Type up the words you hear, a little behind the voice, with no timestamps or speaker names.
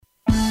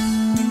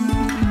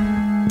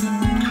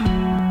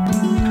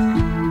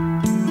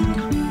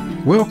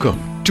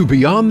Welcome to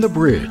Beyond the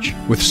Bridge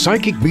with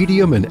psychic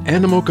medium and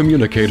animal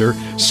communicator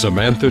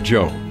Samantha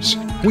Jones.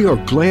 We are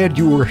glad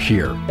you are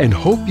here and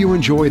hope you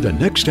enjoy the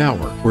next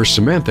hour where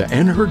Samantha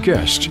and her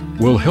guest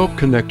will help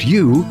connect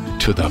you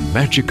to the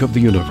magic of the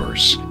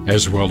universe,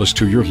 as well as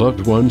to your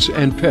loved ones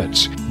and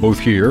pets, both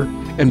here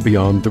and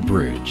beyond the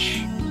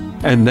bridge.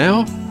 And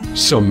now,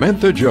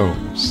 Samantha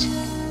Jones.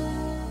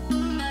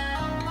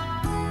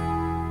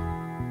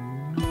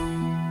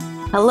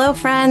 Hello,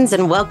 friends,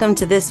 and welcome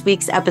to this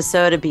week's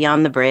episode of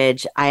Beyond the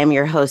Bridge. I am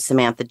your host,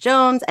 Samantha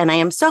Jones, and I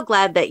am so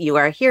glad that you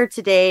are here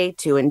today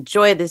to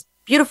enjoy this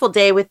beautiful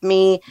day with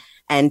me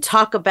and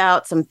talk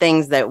about some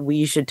things that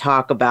we should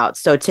talk about.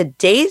 So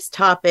today's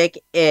topic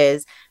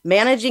is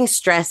managing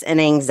stress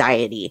and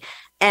anxiety.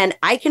 And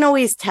I can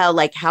always tell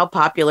how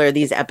popular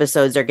these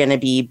episodes are going to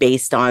be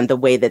based on the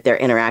way that they're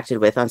interacted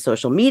with on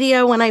social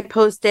media when I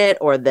post it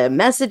or the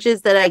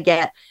messages that I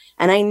get.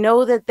 And I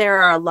know that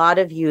there are a lot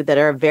of you that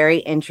are very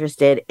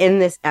interested in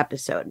this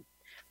episode.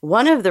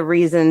 One of the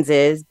reasons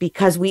is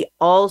because we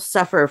all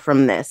suffer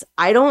from this.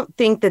 I don't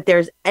think that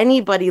there's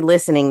anybody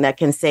listening that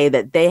can say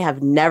that they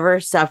have never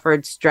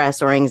suffered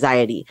stress or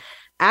anxiety.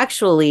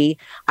 Actually,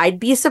 I'd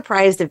be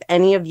surprised if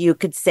any of you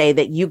could say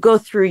that you go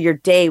through your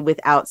day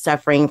without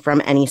suffering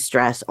from any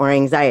stress or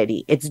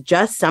anxiety. It's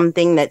just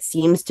something that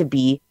seems to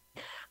be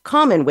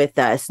common with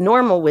us,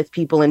 normal with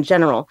people in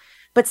general.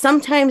 But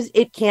sometimes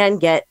it can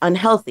get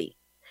unhealthy.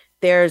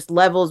 There's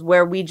levels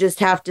where we just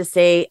have to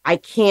say, I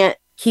can't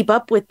keep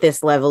up with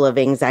this level of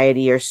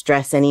anxiety or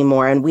stress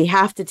anymore, and we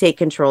have to take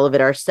control of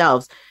it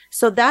ourselves.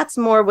 So that's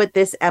more what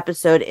this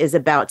episode is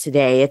about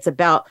today. It's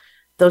about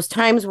those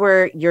times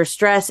where your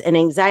stress and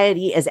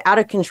anxiety is out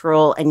of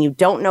control and you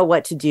don't know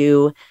what to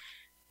do.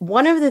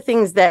 One of the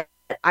things that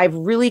I've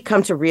really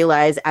come to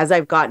realize as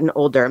I've gotten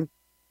older,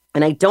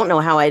 and I don't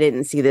know how I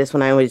didn't see this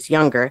when I was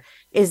younger,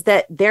 is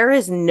that there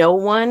is no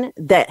one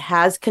that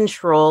has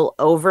control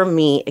over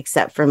me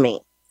except for me.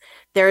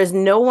 There is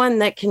no one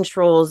that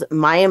controls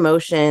my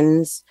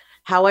emotions,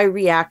 how I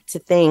react to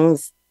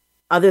things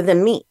other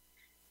than me.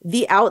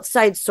 The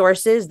outside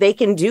sources, they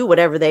can do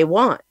whatever they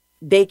want.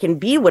 They can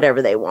be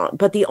whatever they want.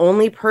 But the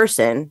only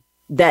person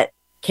that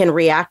can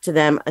react to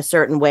them a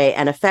certain way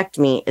and affect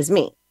me is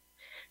me.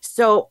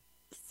 So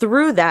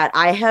through that,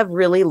 I have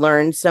really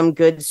learned some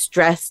good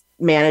stress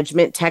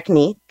management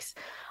techniques.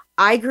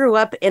 I grew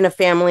up in a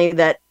family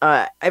that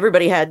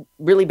everybody had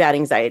really bad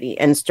anxiety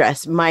and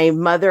stress. My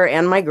mother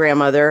and my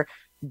grandmother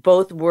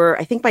both were,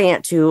 I think my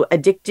aunt too,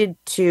 addicted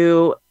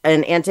to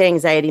an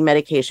anti-anxiety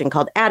medication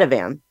called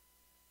Ativan.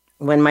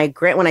 When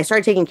I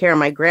started taking care of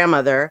my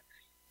grandmother,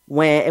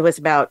 when it was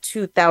about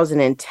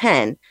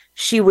 2010,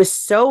 she was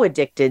so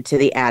addicted to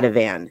the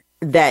Ativan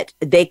that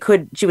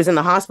she was in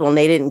the hospital and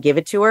they didn't give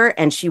it to her.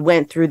 And she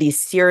went through these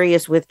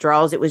serious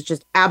withdrawals. It was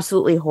just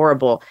absolutely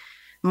horrible.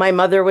 My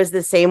mother was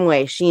the same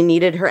way. She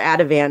needed her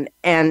Ativan.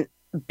 And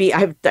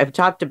I've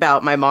talked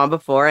about my mom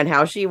before and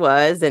how she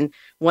was. And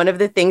one of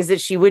the things that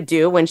she would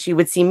do when she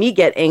would see me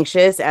get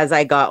anxious as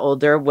I got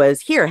older was,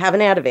 here, have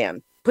an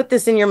Ativan. Put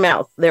this in your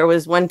mouth. There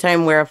was one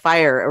time where a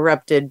fire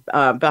erupted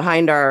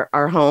behind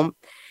our home.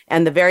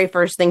 And the very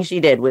first thing she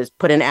did was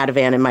put an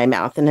Ativan in my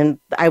mouth. And then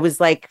I was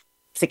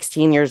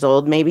 16 years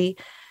old, maybe.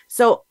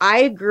 So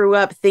I grew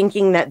up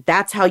thinking that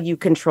that's how you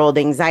controlled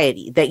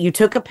anxiety, that you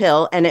took a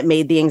pill and it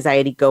made the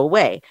anxiety go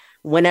away.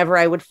 Whenever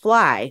I would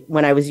fly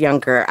when I was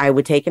younger, I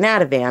would take an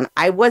Ativan.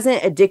 I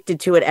wasn't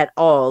addicted to it at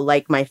all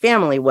like my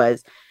family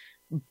was.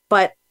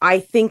 But I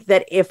think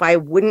that if I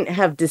wouldn't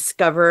have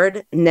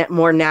discovered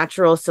more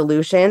natural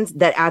solutions,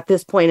 that at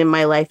this point in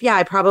my life, yeah,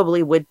 I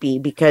probably would be,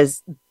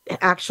 because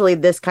actually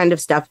this kind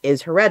of stuff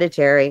is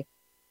hereditary.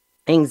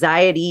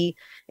 Anxiety,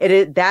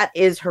 that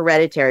is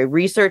hereditary.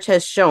 Research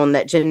has shown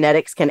that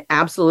genetics can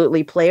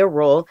absolutely play a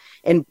role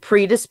in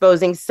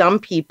predisposing some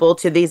people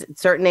to these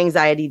certain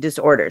anxiety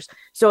disorders.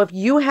 So if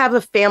you have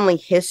a family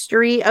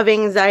history of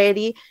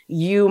anxiety,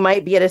 you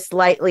might be at a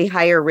slightly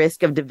higher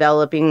risk of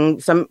developing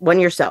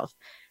one yourself.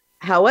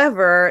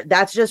 However,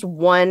 that's just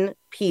one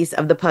piece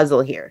of the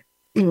puzzle here,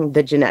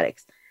 the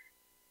genetics.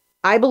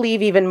 I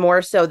believe even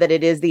more so that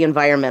it is the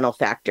environmental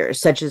factors,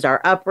 such as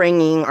our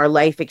upbringing, our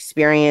life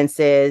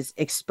experiences,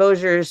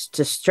 exposures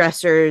to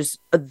stressors,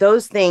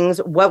 those things,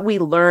 what we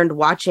learned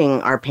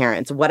watching our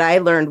parents, what I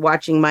learned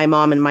watching my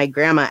mom and my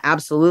grandma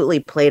absolutely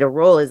played a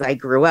role as I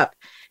grew up.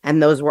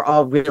 And those were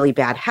all really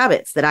bad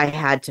habits that I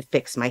had to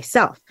fix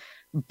myself.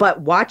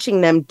 But watching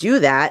them do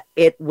that,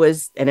 it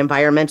was an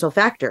environmental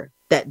factor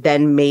that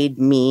then made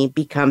me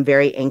become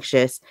very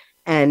anxious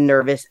and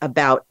nervous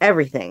about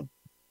everything.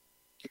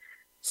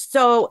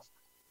 So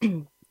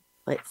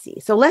let's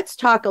see. So let's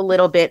talk a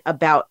little bit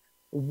about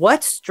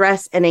what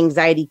stress and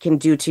anxiety can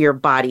do to your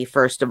body,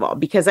 first of all,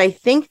 because I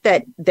think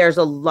that there's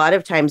a lot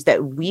of times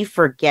that we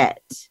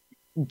forget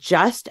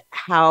just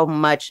how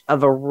much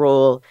of a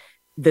role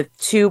the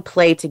two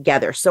play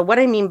together. So what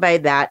I mean by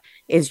that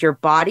is your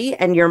body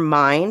and your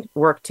mind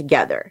work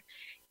together.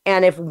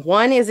 And if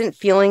one isn't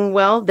feeling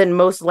well, then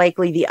most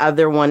likely the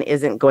other one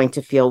isn't going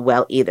to feel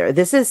well either.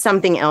 This is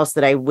something else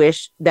that I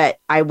wish that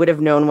I would have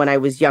known when I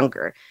was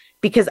younger.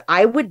 because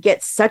I would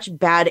get such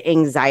bad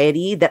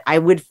anxiety that I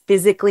would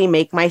physically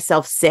make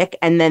myself sick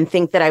and then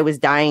think that I was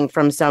dying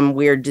from some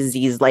weird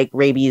disease like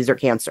rabies or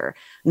cancer.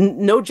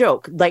 No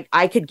joke. Like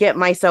I could get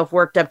myself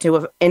worked up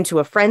into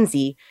a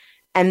frenzy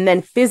and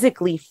then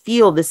physically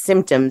feel the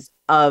symptoms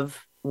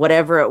of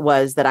whatever it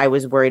was that I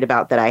was worried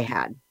about that I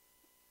had.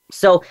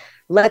 So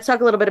let's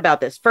talk a little bit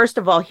about this. First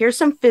of all, here's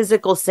some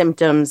physical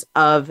symptoms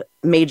of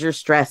major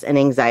stress and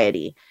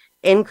anxiety: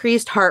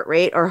 increased heart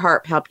rate or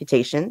heart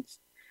palpitations,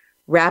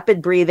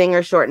 rapid breathing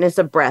or shortness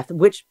of breath,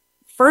 which,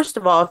 first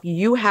of all, if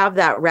you have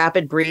that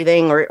rapid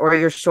breathing or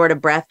you're short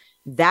of breath,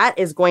 that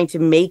is going to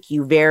make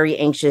you very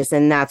anxious.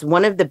 And that's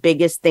one of the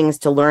biggest things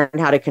to learn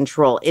how to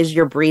control is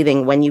your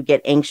breathing when you get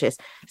anxious.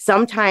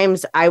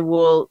 Sometimes I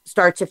will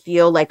start to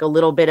feel like a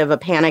little bit of a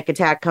panic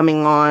attack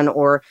coming on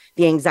or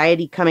the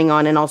anxiety coming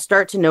on, and I'll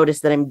start to notice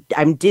that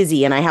I'm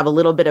dizzy and I have a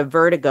little bit of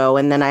vertigo.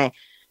 And then I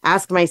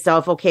ask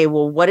myself, okay,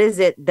 well, what is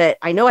it that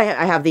I know I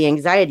have the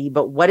anxiety,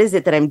 but what is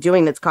it that I'm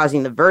doing that's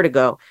causing the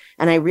vertigo?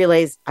 And I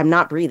realize I'm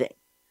not breathing.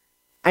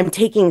 I'm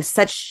taking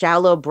such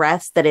shallow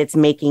breaths that it's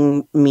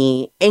making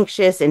me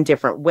anxious in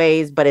different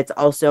ways, but it's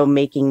also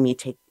making me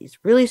take these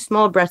really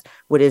small breaths,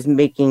 which is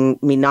making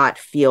me not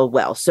feel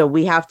well. So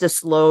we have to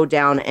slow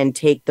down and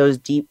take those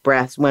deep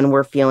breaths when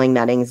we're feeling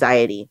that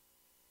anxiety.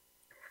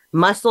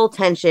 Muscle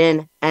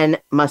tension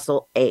and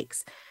muscle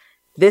aches.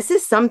 This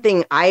is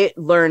something I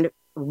learned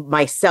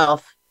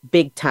myself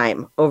big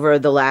time over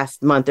the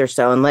last month or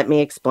so. And let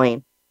me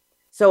explain.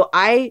 So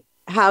I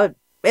have,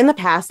 in the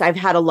past, I've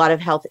had a lot of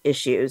health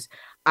issues.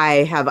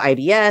 I have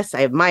IBS, I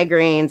have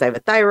migraines, I have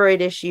a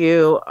thyroid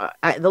issue.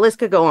 The list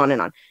could go on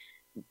and on.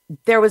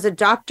 There was a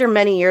doctor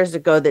many years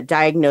ago that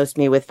diagnosed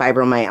me with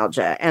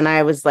fibromyalgia. And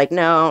I was like,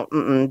 no,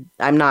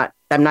 I'm not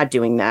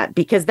doing that,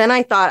 because then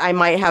I thought I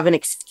might have an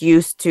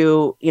excuse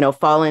to,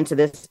 fall into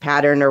this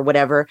pattern or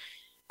whatever.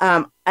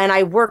 And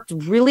I worked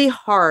really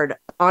hard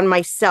on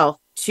myself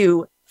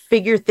to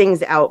figure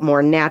things out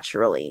more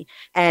naturally.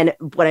 And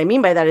what I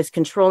mean by that is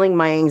controlling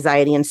my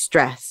anxiety and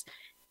stress.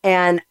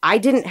 And I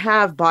didn't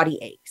have body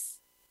aches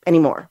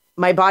anymore.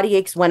 My body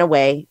aches went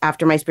away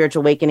after my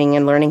spiritual awakening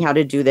and learning how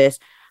to do this.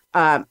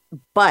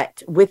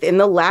 But within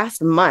the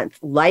last month,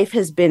 life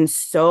has been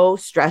so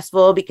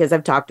stressful because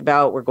I've talked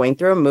about we're going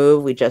through a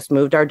move. We just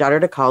moved our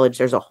daughter to college.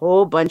 There's a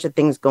whole bunch of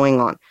things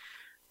going on.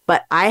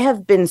 But I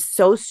have been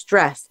so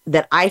stressed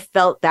that I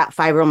felt that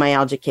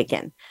fibromyalgia kick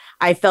in.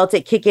 I felt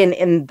it kick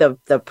in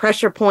the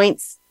pressure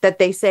points that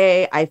they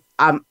say.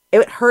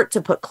 It hurt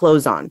to put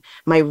clothes on.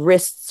 My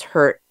wrists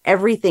hurt.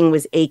 Everything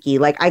was achy.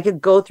 Like I could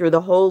go through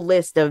the whole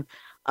list of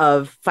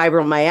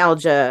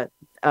fibromyalgia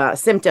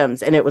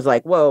symptoms, and it was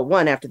like, whoa,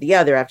 one after the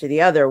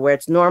other, where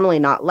it's normally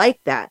not like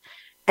that.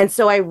 And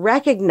so I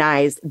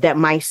recognized that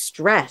my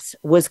stress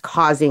was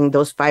causing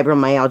those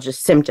fibromyalgia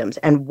symptoms.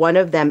 And one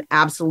of them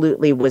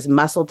absolutely was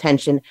muscle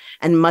tension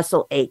and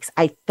muscle aches.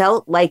 I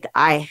felt like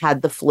I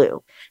had the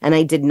flu, and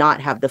I did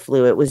not have the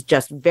flu. It was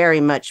just very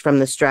much from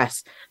the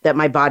stress that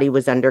my body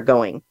was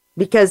undergoing.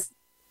 Because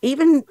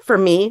even for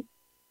me,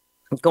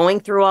 going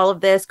through all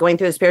of this, going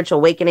through the spiritual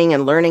awakening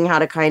and learning how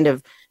to kind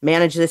of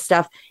manage this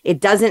stuff, it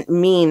doesn't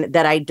mean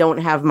that I don't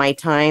have my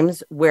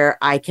times where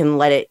I can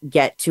let it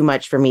get too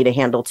much for me to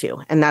handle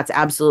too. And that's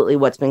absolutely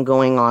what's been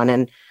going on.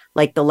 And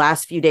like the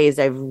last few days,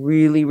 I've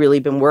really, really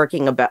been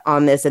working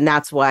on this. And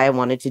that's why I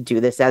wanted to do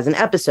this as an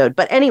episode.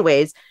 But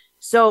anyways,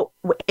 so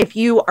if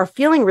you are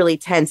feeling really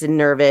tense and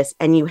nervous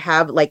and you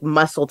have like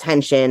muscle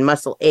tension,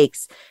 muscle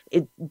aches,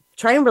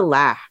 try and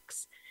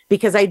relax.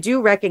 Because I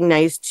do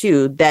recognize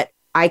too that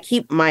I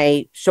keep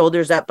my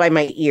shoulders up by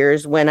my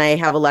ears when I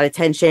have a lot of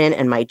tension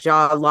and my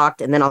jaw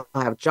locked, and then I'll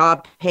have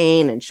jaw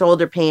pain and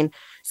shoulder pain.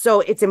 So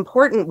it's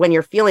important when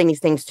you're feeling these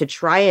things to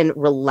try and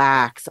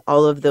relax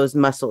all of those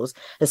muscles,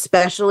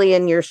 especially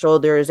in your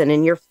shoulders and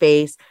in your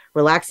face.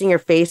 Relaxing your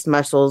face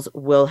muscles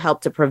will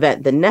help to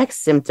prevent the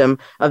next symptom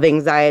of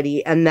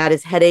anxiety, and that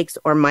is headaches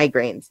or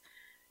migraines.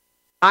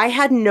 I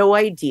had no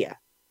idea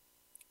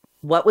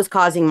what was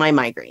causing my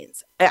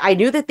migraines. I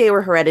knew that they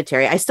were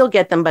hereditary. I still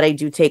get them, but I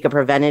do take a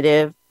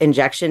preventative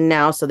injection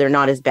now, so they're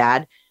not as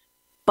bad.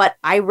 But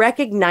I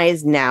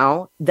recognize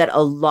now that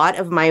a lot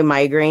of my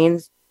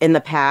migraines in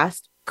the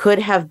past could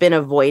have been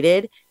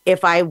avoided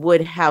if I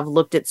would have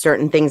looked at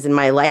certain things in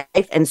my life,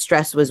 and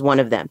stress was one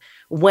of them.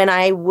 When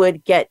I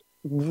would get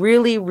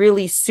really,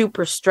 really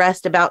super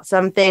stressed about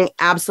something,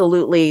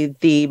 absolutely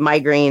the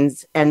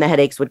migraines and the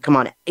headaches would come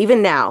on.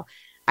 Even now,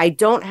 I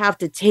don't have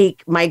to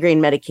take migraine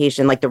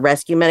medication, like the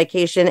rescue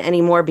medication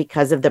anymore,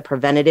 because of the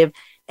preventative,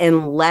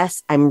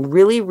 unless I'm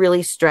really,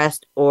 really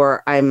stressed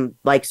or I'm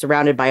like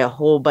surrounded by a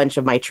whole bunch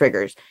of my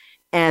triggers.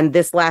 And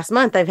this last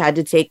month, I've had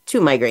to take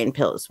 2 migraine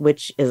pills,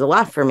 which is a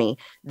lot for me.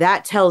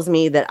 That tells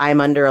me that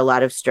I'm under a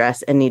lot of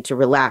stress and need to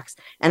relax.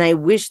 And I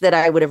wish that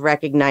I would have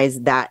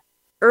recognized that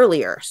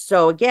earlier.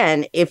 So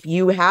again, if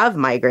you have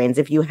migraines,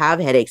 if you have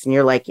headaches and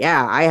you're like,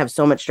 yeah, I have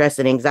so much stress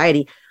and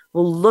anxiety,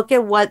 well, look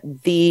at what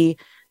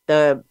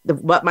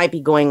what might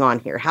be going on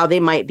here, how they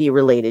might be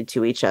related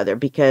to each other,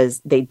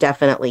 because they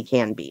definitely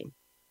can be.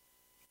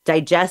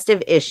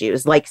 Digestive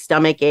issues like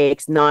stomach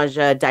aches,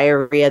 nausea,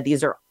 diarrhea,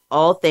 these are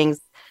all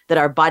things that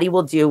our body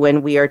will do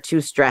when we are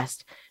too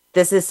stressed.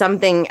 This is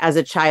something as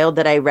a child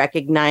that I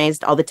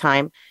recognized all the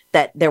time,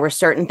 that there were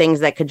certain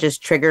things that could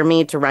just trigger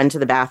me to run to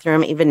the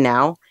bathroom. Even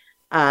now,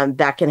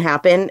 that can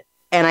happen.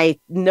 And I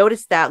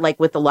noticed that like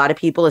with a lot of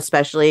people,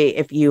 especially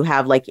if you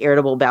have like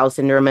irritable bowel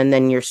syndrome and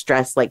then your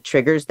stress like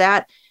triggers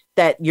that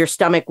your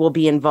stomach will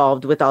be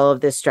involved with all of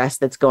this stress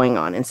that's going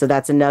on. And so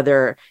that's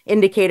another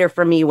indicator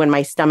for me when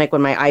my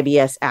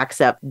IBS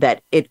acts up,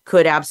 that it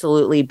could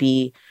absolutely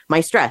be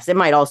my stress. It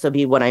might also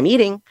be what I'm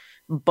eating,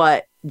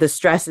 but the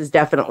stress is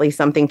definitely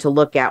something to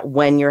look at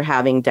when you're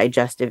having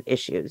digestive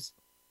issues.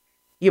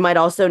 You might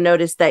also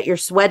notice that you're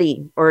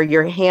sweaty or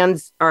your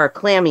hands are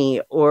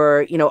clammy,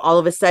 or, all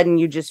of a sudden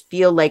you just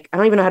feel like, I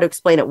don't even know how to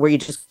explain it, where you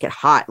just get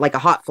hot, like a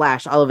hot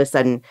flash all of a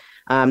sudden.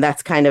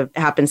 That's kind of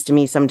happens to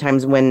me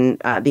sometimes when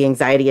the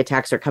anxiety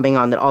attacks are coming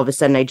on, that all of a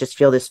sudden I just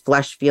feel this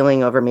flush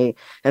feeling over me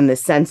and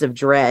this sense of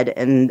dread.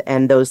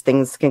 And those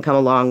things can come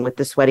along with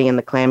the sweaty and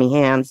the clammy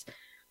hands.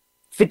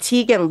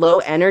 Fatigue and low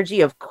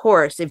energy, of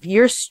course. If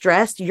you're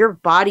stressed, your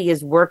body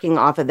is working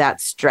off of that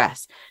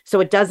stress.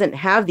 So it doesn't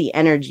have the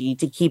energy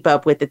to keep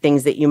up with the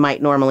things that you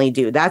might normally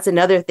do. That's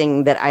another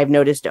thing that I've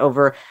noticed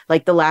over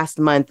like the last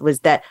month, was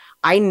that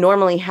I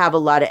normally have a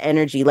lot of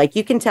energy. Like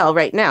you can tell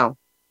right now,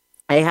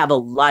 I have a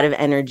lot of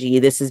energy.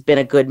 This has been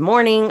a good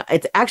morning.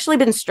 It's actually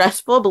been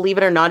stressful. Believe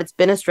it or not, it's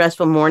been a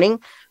stressful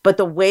morning. But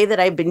the way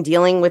that I've been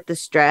dealing with the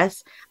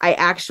stress, I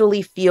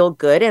actually feel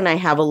good and I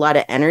have a lot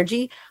of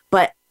energy.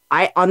 But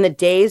on the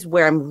days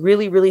where I'm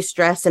really, really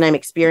stressed and I'm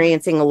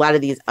experiencing a lot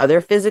of these other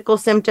physical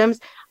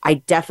symptoms, I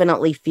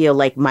definitely feel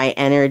like my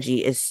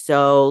energy is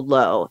so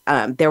low.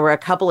 There were a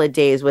couple of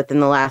days within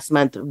the last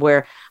month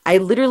where I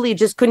literally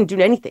just couldn't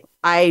do anything.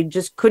 I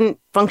just couldn't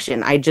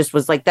function. I just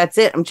was like, that's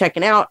it. I'm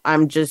checking out.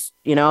 I'm just,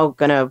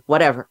 gonna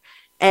whatever.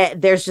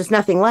 There's just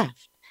nothing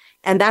left.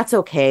 And that's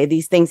okay.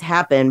 These things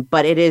happen,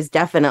 but it is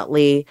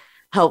definitely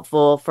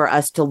helpful for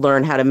us to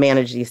learn how to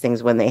manage these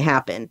things when they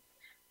happen.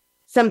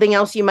 Something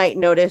else you might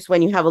notice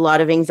when you have a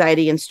lot of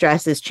anxiety and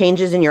stress is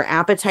changes in your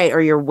appetite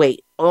or your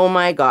weight. Oh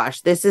my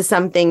gosh, this is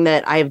something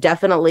that I've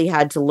definitely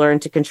had to learn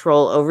to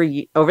control over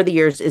the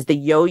years, is the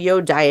yo-yo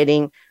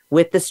dieting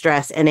with the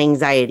stress and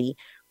anxiety.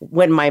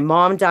 When my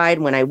mom died,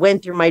 when I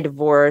went through my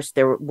divorce,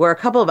 there were a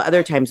couple of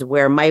other times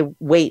where my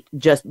weight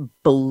just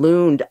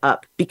ballooned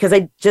up because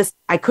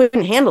I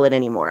couldn't handle it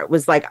anymore. It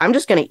was like, I'm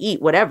just going to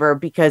eat whatever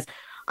because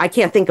I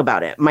can't think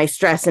about it. My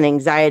stress and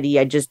anxiety,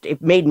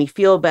 it made me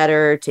feel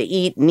better to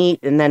eat and eat,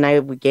 and then I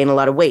would gain a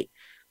lot of weight.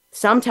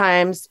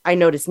 Sometimes I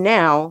notice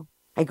now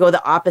I go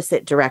the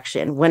opposite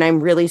direction. When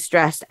I'm really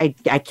stressed, I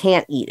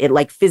can't eat. It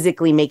like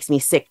physically makes me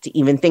sick to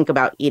even think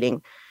about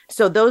eating.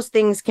 So those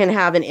things can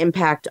have an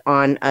impact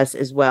on us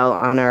as well,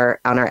 on our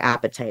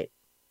appetite.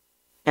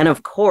 And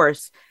of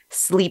course,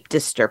 sleep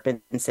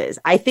disturbances.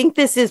 I think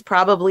this is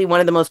probably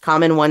one of the most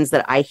common ones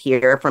that I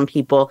hear from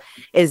people,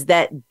 is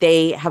that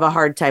they have a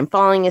hard time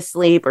falling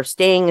asleep or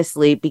staying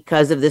asleep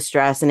because of the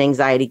stress and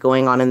anxiety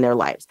going on in their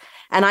lives.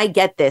 And I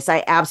get this.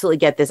 I absolutely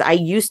get this. I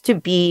used to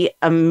be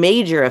a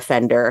major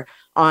offender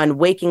on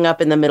waking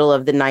up in the middle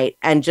of the night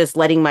and just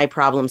letting my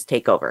problems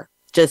take over.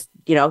 Just,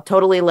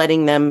 totally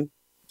letting them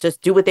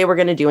just do what they were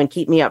going to do and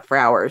keep me up for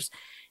hours.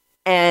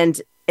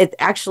 And it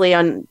actually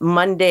on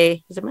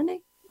Monday, is it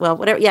Monday? Well,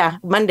 whatever. Yeah,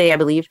 Monday, I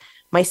believe.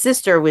 My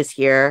sister was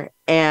here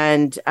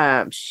and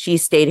she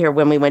stayed here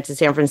when we went to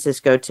San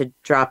Francisco to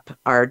drop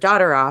our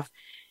daughter off.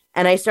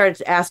 And I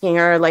started asking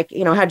her, like,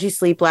 how'd you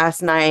sleep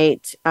last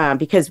night?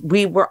 Because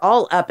we were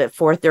all up at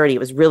 4:30. It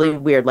was really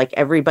weird. Like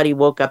everybody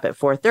woke up at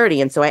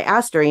 4:30. And so I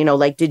asked her,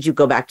 like, did you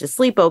go back to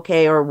sleep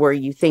okay? Or were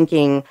you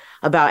thinking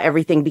about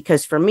everything?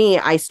 Because for me,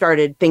 I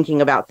started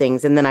thinking about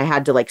things and then I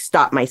had to like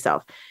stop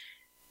myself.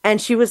 And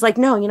she was like,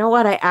 no, you know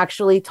what? I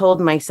actually told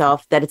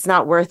myself that it's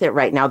not worth it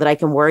right now, that I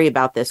can worry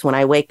about this when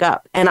I wake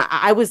up. And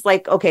I was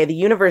like, okay, the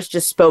universe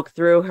just spoke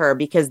through her,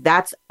 because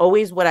that's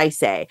always what I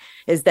say,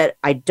 is that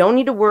I don't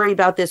need to worry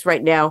about this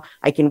right now.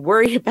 I can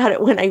worry about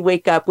it when I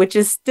wake up, which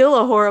is still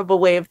a horrible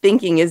way of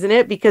thinking, isn't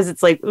it? Because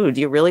it's like, ooh,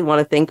 do you really want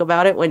to think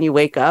about it when you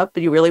wake up?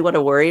 Do you really want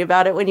to worry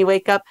about it when you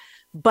wake up?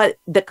 But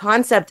the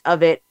concept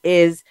of it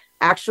is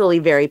actually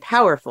very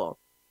powerful.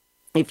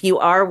 If you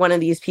are one of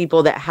these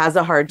people that has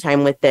a hard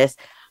time with this,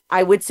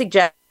 I would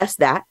suggest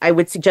that. I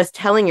would suggest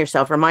telling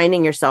yourself,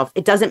 reminding yourself,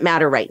 it doesn't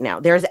matter right now.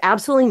 There's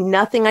absolutely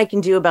nothing I can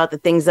do about the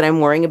things that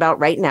I'm worrying about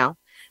right now.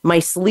 My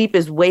sleep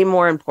is way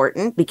more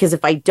important, because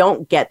if I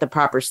don't get the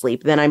proper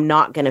sleep, then I'm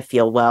not going to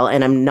feel well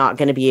and I'm not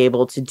going to be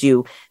able to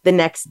do the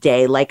next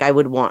day like I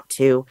would want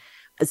to.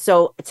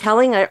 So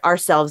telling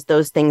ourselves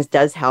those things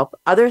does help.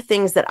 Other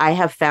things that I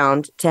have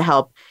found to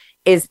help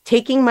is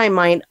taking my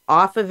mind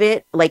off of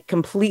it, like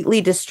completely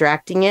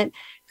distracting it,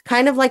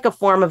 kind of like a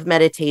form of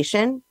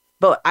meditation.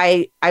 But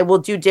I will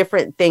do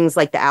different things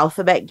like the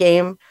alphabet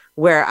game,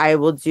 where I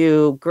will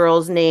do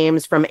girls'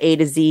 names from A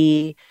to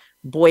Z,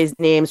 boys'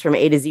 names from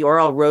A to Z, or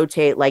I'll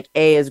rotate like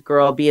A is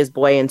girl, B is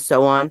boy, and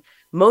so on.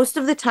 Most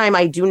of the time,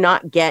 I do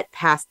not get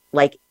past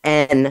like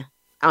N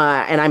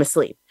and I'm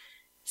asleep.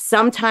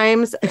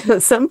 Sometimes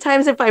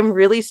if I'm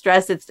really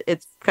stressed,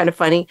 it's kind of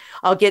funny.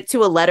 I'll get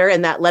to a letter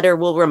and that letter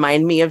will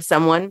remind me of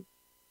someone.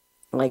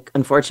 Like,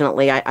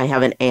 unfortunately, I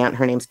have an aunt.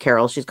 Her name's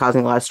Carol. She's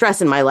causing a lot of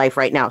stress in my life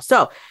right now.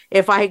 So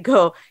if I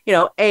go,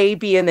 A,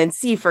 B, and then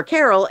C for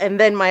Carol, and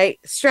then my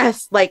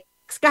stress like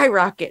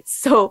skyrockets.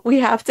 So we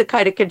have to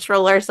kind of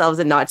control ourselves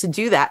and not to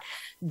do that.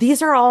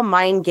 These are all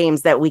mind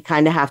games that we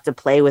kind of have to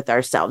play with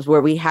ourselves, where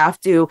we have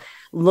to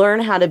learn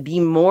how to be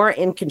more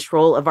in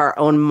control of our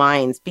own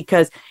minds.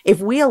 Because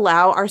if we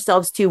allow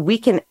ourselves to, we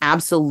can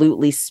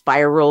absolutely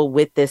spiral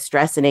with this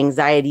stress and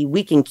anxiety.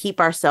 We can keep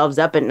ourselves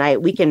up at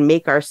night. We can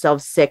make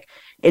ourselves sick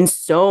in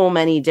so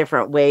many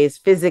different ways,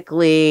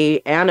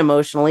 physically and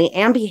emotionally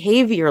and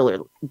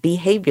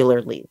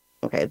behaviorally.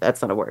 Okay,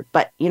 that's not a word,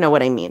 but you know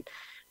what I mean.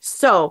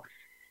 So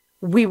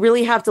we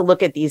really have to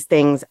look at these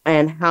things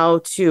and how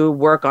to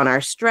work on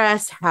our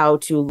stress, how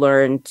to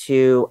learn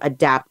to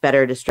adapt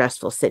better to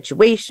stressful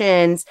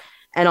situations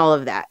and all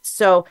of that.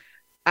 So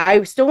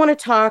I still want to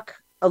talk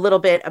a little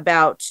bit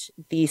about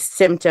the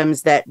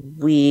symptoms that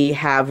we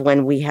have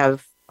when we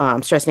have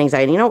stress and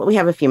anxiety. You know what? We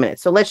have a few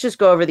minutes. So let's just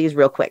go over these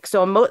real quick.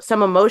 So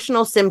some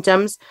emotional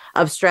symptoms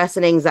of stress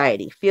and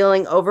anxiety: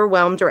 feeling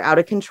overwhelmed or out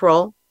of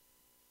control,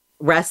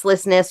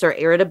 restlessness or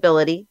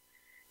irritability,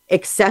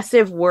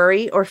 excessive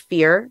worry or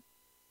fear,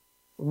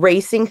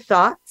 racing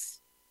thoughts,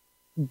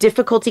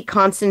 difficulty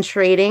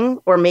concentrating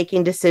or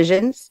making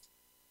decisions,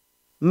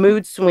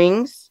 mood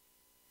swings,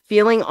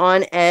 feeling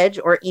on edge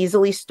or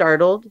easily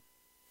startled,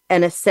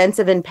 and a sense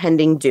of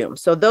impending doom.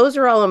 So those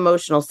are all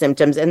emotional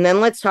symptoms. And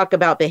then let's talk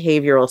about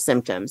behavioral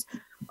symptoms: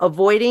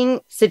 avoiding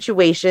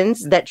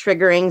situations that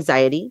trigger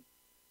anxiety,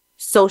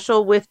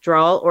 social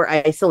withdrawal or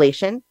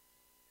isolation,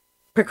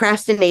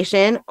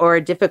 procrastination or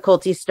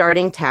difficulty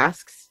starting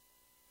tasks,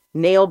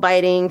 nail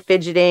biting,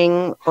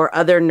 fidgeting, or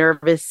other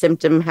nervous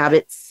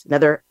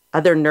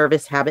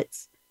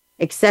habits,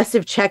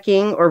 excessive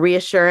checking or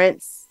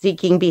reassurance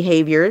seeking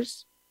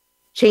behaviors,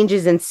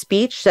 changes in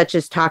speech, such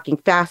as talking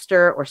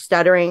faster or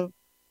stuttering,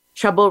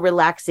 trouble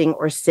relaxing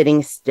or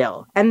sitting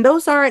still. And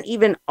those aren't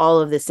even all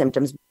of the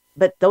symptoms,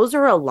 but those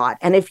are a lot.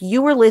 And if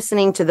you were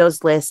listening to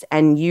those lists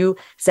and you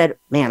said,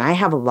 man, I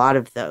have a lot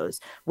of those,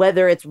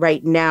 whether it's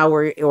right now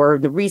or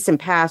the recent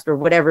past or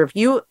whatever, if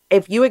you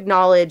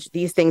acknowledge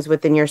these things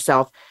within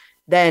yourself,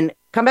 then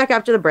come back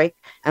after the break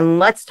and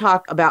let's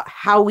talk about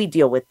how we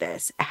deal with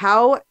this.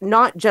 How,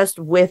 not just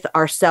with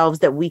ourselves,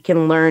 that we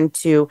can learn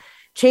to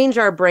change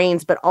our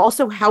brains, but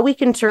also how we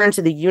can turn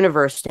to the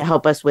universe to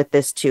help us with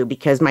this too,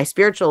 because my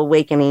spiritual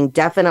awakening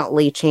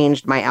definitely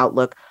changed my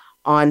outlook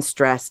on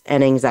stress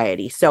and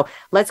anxiety. So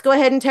let's go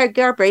ahead and take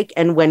our break.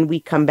 And when we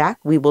come back,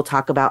 we will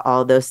talk about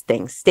all those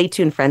things. Stay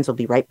tuned, friends. We'll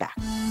be right back.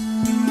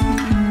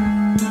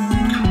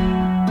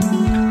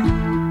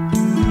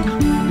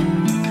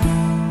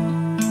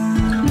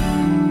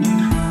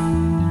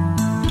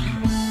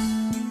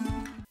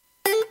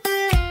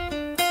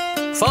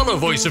 Follow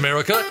Voice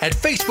America at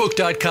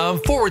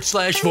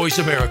facebook.com/Voice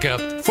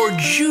America for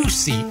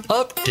juicy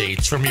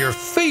updates from your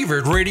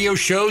favorite radio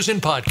shows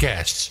and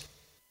podcasts.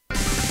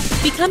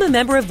 Become a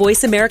member of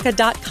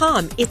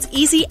voiceamerica.com. It's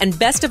easy, and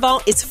best of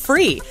all, it's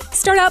free.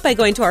 Start out by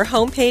going to our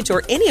homepage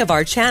or any of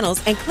our channels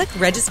and click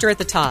register at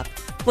the top.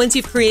 Once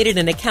you've created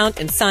an account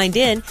and signed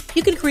in,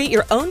 you can create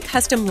your own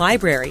custom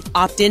library,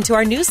 opt into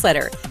our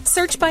newsletter,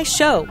 search by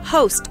show,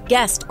 host,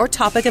 guest, or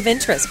topic of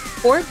interest,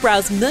 or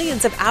browse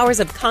millions of hours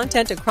of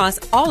content across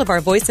all of our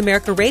Voice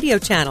America radio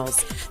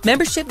channels.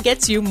 Membership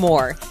gets you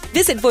more.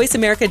 Visit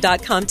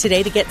voiceamerica.com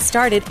today to get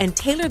started and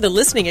tailor the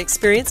listening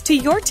experience to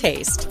your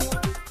taste.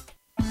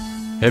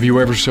 Have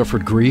you ever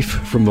suffered grief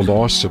from the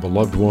loss of a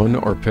loved one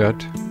or pet?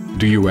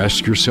 Do you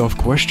ask yourself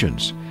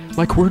questions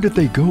like, where did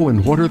they go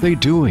and what are they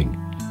doing?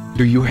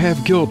 Do you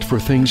have guilt for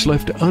things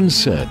left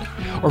unsaid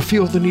or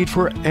feel the need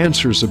for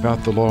answers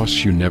about the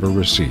loss you never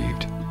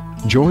received?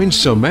 Join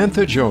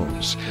Samantha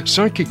Jones,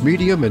 psychic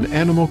medium and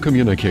animal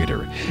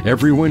communicator,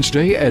 every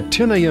Wednesday at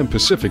 10 a.m.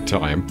 Pacific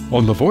Time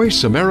on the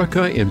Voice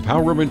America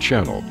Empowerment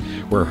Channel,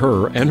 where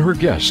her and her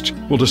guests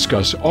will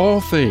discuss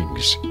all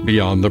things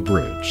Beyond the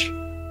Bridge.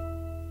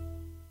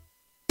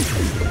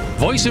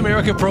 Voice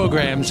America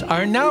programs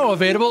are now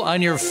available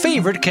on your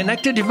favorite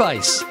connected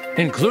device,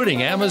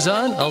 including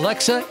Amazon,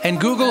 Alexa, and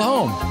Google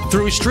Home.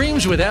 Through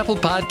streams with Apple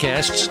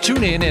Podcasts,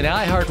 TuneIn, and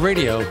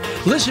iHeartRadio,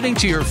 listening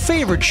to your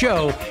favorite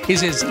show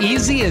is as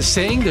easy as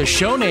saying the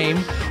show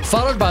name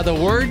followed by the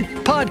word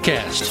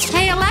podcast.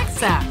 Hey,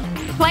 Alexa,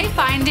 play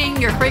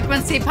Finding Your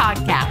Frequency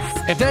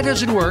podcast. If that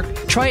doesn't work,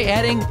 try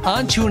adding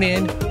on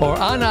TuneIn or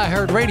on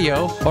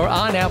iHeartRadio or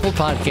on Apple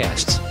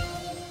Podcasts.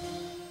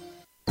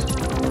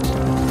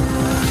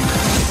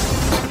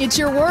 It's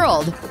your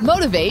world.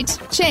 Motivate,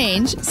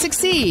 change,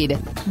 succeed.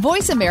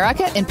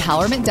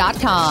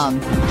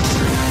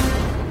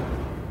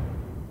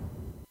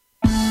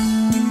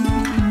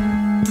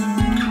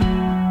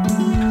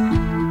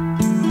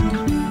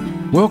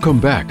 Welcome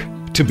back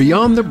to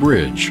Beyond the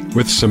Bridge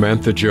with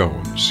Samantha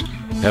Jones.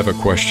 Have a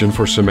question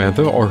for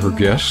Samantha or her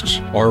guests,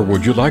 or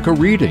would you like a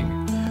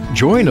reading?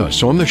 Join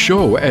us on the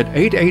show at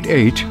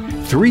 888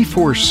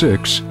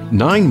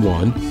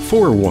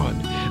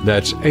 888-346-9141.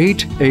 That's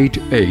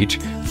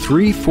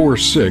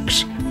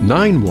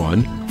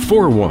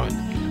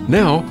 888-346-9141.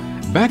 Now,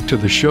 back to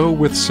the show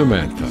with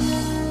Samantha.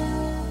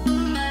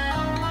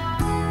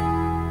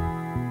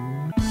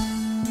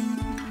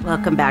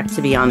 Welcome back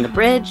to Beyond the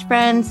Bridge,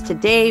 friends.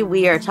 Today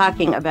we are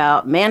talking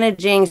about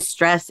managing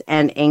stress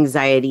and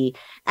anxiety.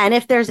 And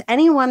if there's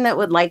anyone that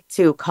would like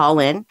to call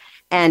in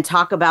and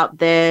talk about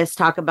this,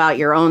 talk about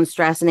your own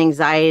stress and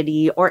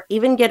anxiety, or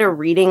even get a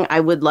reading, I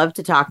would love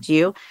to talk to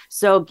you.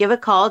 So give a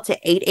call to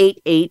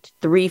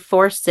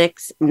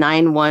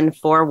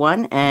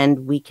 888-346-9141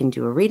 and we can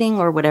do a reading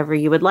or whatever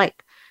you would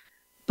like.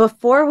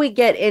 Before we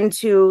get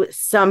into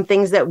some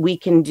things that we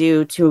can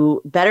do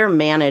to better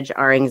manage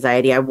our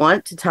anxiety, I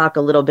want to talk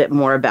a little bit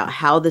more about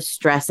how the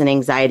stress and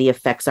anxiety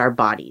affects our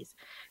bodies,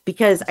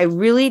 because I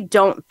really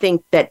don't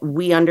think that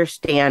we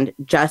understand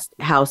just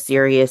how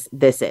serious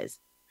this is.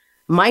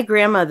 My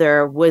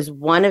grandmother was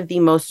one of the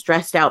most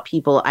stressed out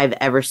people I've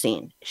ever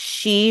seen.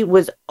 She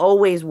was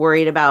always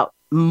worried about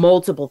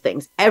multiple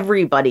things.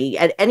 Everybody,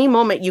 at any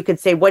moment, you could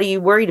say, "What are you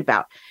worried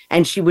about?"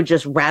 And she would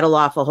just rattle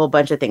off a whole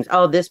bunch of things.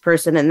 Oh, this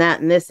person and that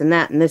and this and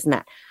that and this and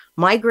that.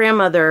 My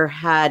grandmother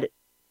had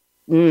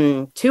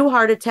 2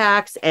 heart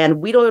attacks, and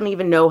we don't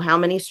even know how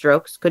many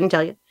strokes. Couldn't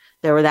tell you.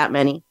 There were that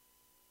many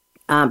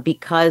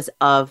because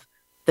of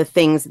the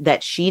things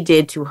that she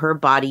did to her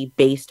body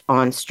based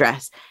on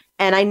stress.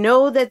 And I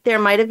know that there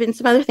might have been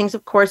some other things.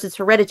 Of course, it's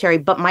hereditary,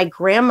 but my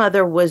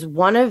grandmother was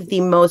one of the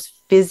most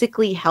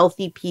physically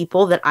healthy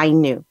people that I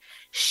knew.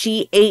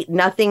 She ate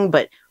nothing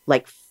but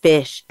like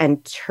fish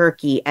and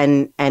turkey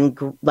and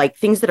like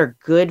things that are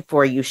good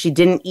for you. She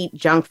didn't eat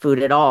junk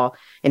food at all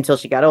until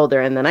she got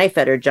older. And then I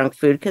fed her junk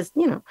food because,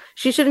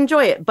 she should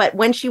enjoy it. But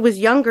when she was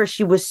younger,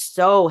 she was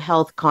so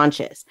health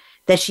conscious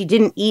that she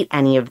didn't eat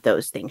any of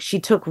those things. She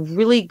took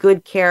really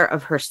good care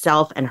of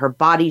herself and her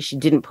body. She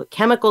didn't put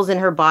chemicals in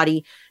her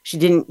body. She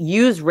didn't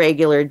use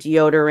regular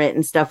deodorant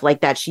and stuff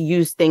like that. She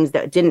used things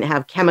that didn't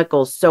have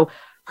chemicals. So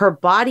her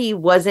body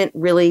wasn't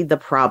really the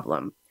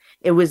problem.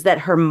 It was that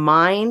her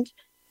mind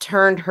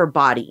turned her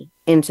body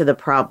into the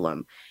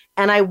problem.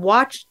 And I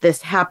watched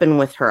this happen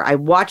with her. I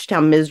watched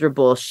how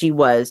miserable she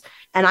was.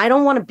 And I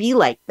don't want to be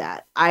like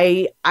that.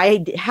 I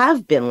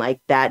have been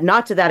like that,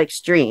 not to that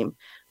extreme.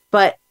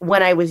 But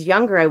when I was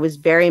younger, I was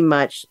very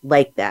much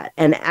like that.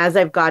 And as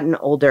I've gotten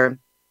older,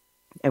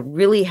 I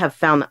really have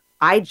found that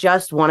I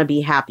just want to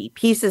be happy.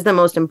 Peace is the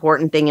most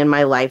important thing in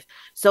my life.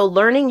 So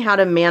learning how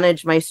to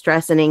manage my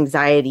stress and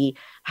anxiety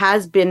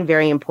has been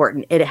very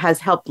important. It has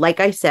helped, like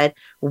I said,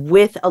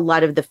 with a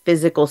lot of the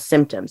physical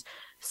symptoms.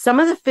 Some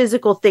of the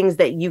physical things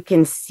that you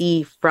can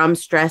see from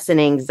stress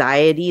and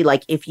anxiety,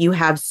 like if you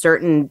have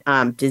certain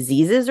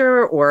diseases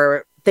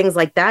or things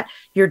like that,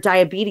 your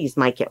diabetes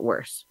might get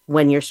worse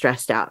when you're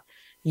stressed out.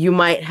 You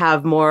might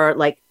have more,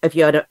 like if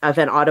you have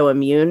an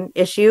autoimmune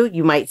issue,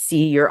 you might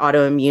see your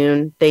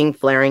autoimmune thing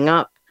flaring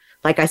up.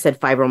 Like I said,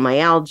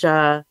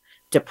 fibromyalgia,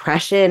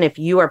 depression. If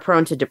you are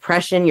prone to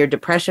depression, your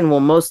depression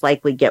will most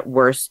likely get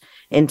worse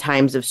in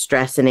times of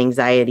stress and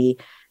anxiety.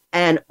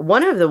 And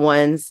one of the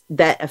ones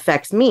that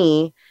affects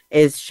me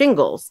is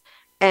shingles.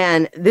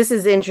 And this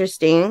is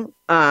interesting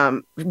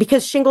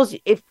because shingles,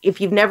 if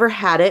you've never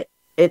had it,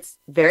 it's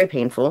very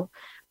painful.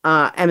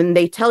 And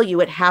they tell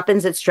you it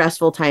happens at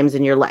stressful times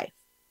in your life.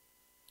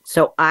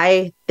 So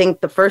I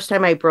think the first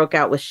time I broke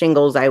out with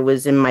shingles, I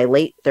was in my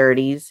late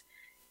 30s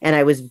and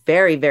I was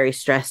very, very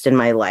stressed in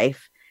my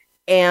life.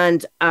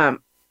 And I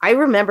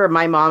remember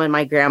my mom and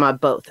my grandma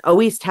both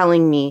always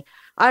telling me,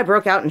 I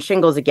broke out in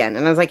shingles again.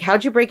 And I was like,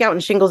 how'd you break out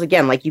in shingles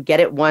again? Like you get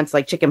it once,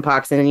 like chicken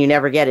pox, and then you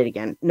never get it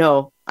again.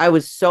 No, I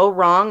was so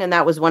wrong. And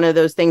that was one of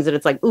those things that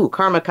it's like, ooh,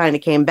 karma kind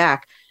of came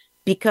back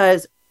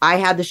because I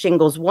had the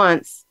shingles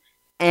once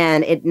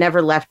and it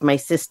never left my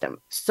system.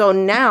 So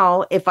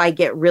now if I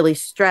get really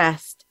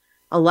stressed,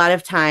 a lot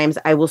of times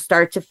I will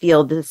start to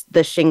feel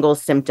the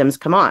shingles symptoms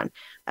come on.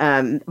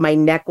 My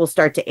neck will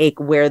start to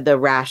ache where the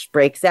rash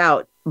breaks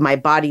out. My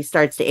body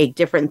starts to ache,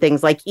 different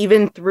things. Like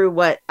even through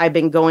what I've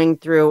been going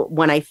through,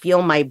 when I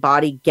feel my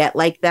body get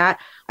like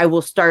that, I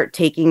will start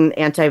taking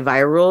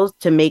antivirals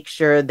to make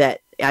sure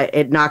that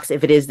it knocks,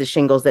 if it is the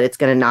shingles, that it's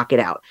going to knock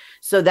it out.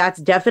 So that's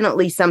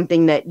definitely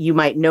something that you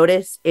might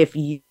notice if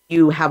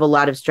you have a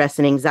lot of stress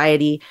and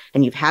anxiety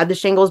and you've had the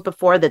shingles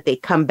before, that they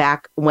come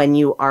back when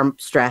you are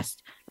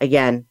stressed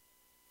again,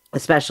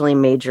 especially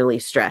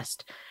majorly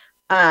stressed.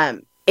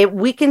 It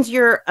weakens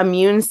your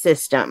immune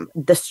system.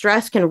 The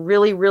stress can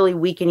really, really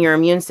weaken your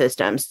immune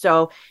system.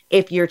 So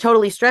if you're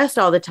totally stressed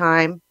all the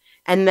time,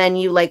 and then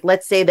you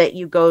let's say that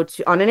you go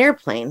on an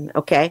airplane,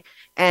 okay,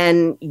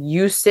 and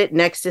you sit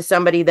next to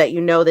somebody that you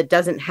know that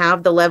doesn't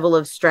have the level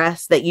of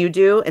stress that you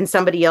do, and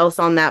somebody else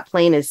on that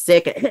plane is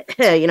sick,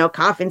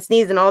 cough and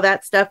sneeze and all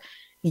that stuff,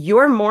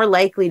 you're more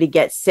likely to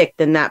get sick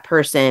than that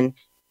person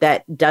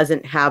that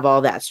doesn't have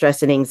all that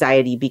stress and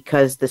anxiety,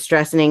 because the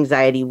stress and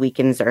anxiety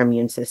weakens our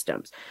immune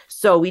systems.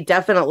 So we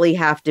definitely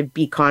have to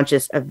be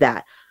conscious of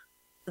that.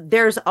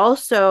 There's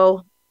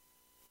also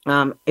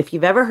If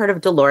you've ever heard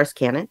of Dolores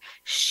Cannon,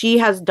 she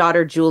has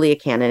daughter Julia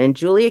Cannon, and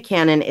Julia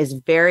Cannon is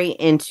very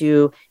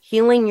into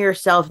healing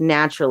yourself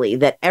naturally,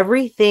 that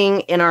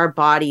everything in our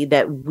body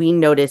that we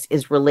notice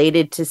is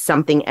related to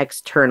something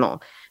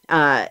external.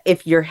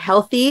 If you're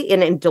healthy,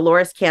 and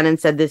Dolores Cannon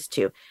said this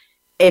too,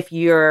 if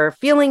you're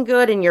feeling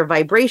good and your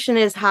vibration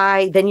is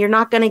high, then you're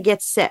not going to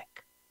get sick.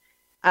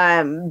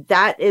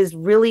 That is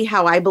really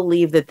how I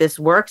believe that this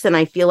works. And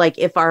I feel like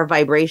if our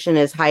vibration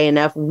is high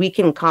enough, we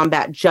can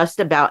combat just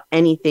about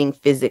anything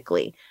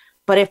physically.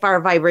 But if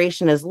our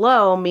vibration is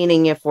low,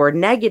 meaning if we're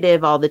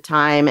negative all the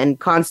time and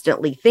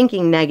constantly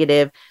thinking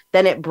negative,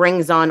 then it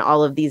brings on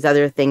all of these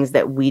other things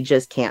that we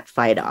just can't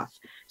fight off.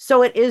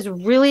 So it is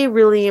really,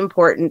 really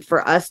important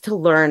for us to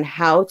learn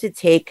how to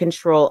take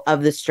control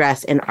of the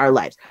stress in our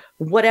lives,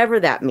 whatever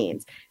that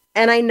means.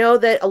 And I know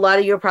that a lot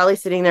of you are probably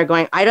sitting there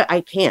going,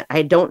 I can't,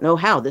 I don't know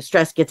how the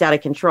stress gets out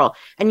of control.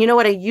 And you know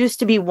what? I used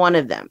to be one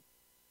of them.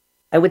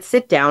 I would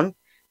sit down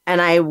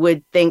and I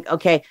would think,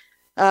 okay,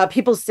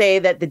 people say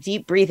that the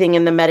deep breathing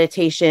and the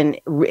meditation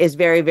is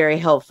very, very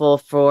helpful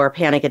for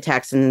panic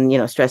attacks and,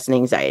 stress and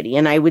anxiety.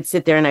 And I would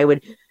sit there and I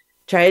would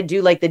try to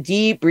do like the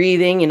deep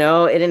breathing, in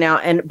and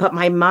out. But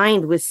my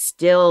mind was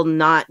still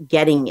not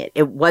getting it.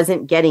 It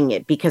wasn't getting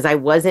it because I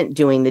wasn't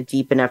doing the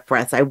deep enough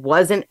breaths. I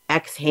wasn't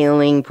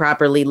exhaling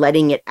properly,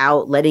 letting it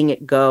out, letting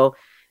it go.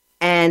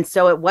 And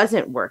so it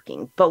wasn't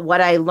working. But what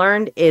I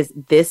learned is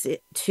this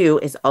too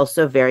is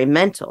also very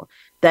mental,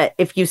 that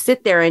if you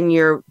sit there and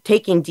you're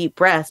taking deep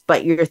breaths,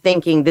 but you're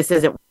thinking this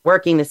isn't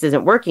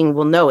working,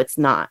 well, no, it's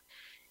not.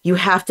 You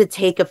have to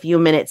take a few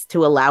minutes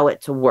to allow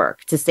it to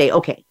work, to say,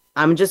 okay,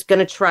 I'm just going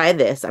to try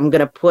this. I'm going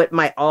to put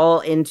my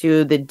all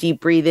into the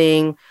deep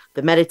breathing,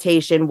 the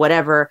meditation,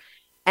 whatever.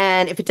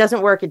 And if it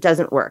doesn't work, it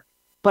doesn't work.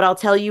 But I'll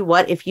tell you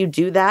what, if you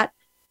do that,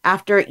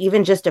 after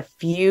even just a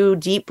few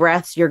deep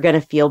breaths, you're going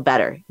to feel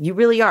better. You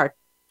really are.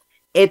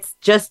 It's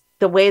just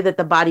the way that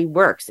the body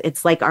works.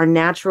 It's like our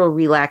natural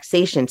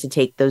relaxation to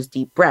take those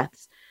deep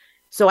breaths.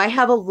 So I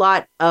have a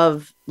lot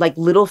of like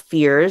little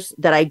fears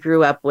that I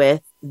grew up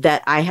with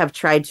that I have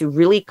tried to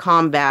really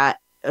combat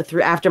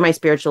through after my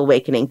spiritual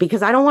awakening,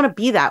 because I don't want to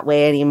be that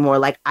way anymore.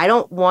 Like, I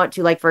don't want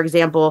to, like, for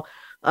example,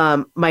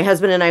 my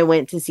husband and I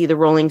went to see the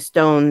Rolling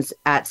Stones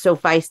at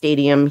SoFi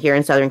Stadium here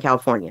in Southern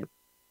California.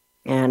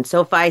 And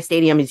SoFi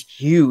Stadium is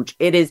huge.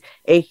 It is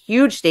a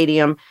huge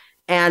stadium.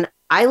 And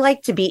I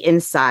like to be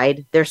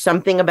inside. There's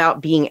something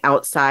about being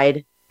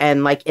outside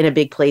and like in a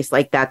big place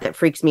like that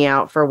freaks me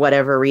out for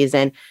whatever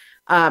reason.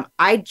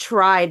 I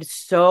tried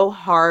so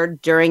hard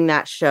during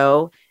that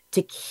show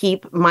to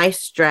keep my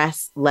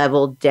stress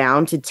level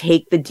down, to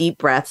take the deep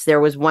breaths. There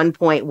was one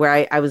point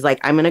where I was like,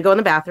 I'm going to go in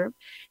the bathroom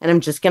and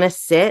I'm just going to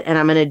sit and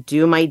I'm going to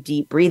do my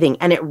deep breathing.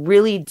 And it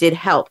really did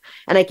help.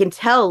 And I can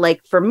tell,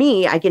 like, for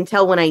me, I can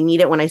tell when I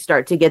need it, when I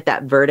start to get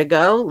that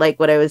vertigo, like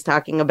what I was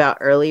talking about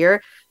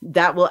earlier,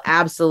 that will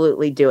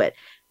absolutely do it.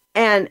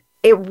 And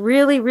it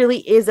really, really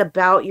is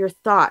about your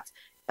thoughts.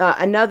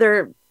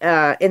 Another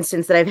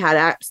instance that I've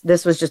had,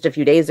 this was just a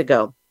few days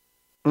ago,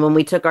 when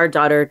we took our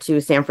daughter to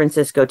San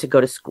Francisco to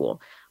go to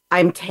school.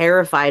 I'm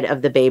terrified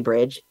of the Bay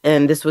Bridge.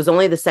 And this was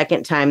only the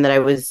second time that I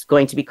was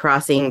going to be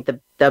crossing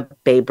the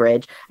Bay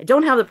Bridge. I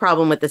don't have the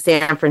problem with the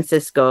San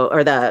Francisco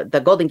or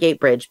the Golden Gate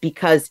Bridge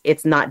because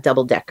it's not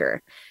double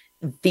decker.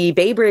 The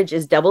Bay Bridge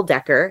is double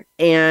decker.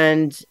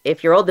 And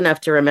if you're old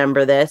enough to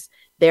remember this,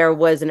 there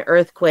was an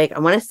earthquake. I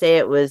want to say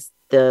it was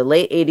the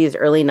late 80s,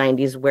 early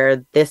 90s,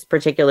 where this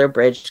particular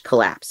bridge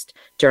collapsed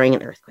during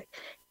an earthquake.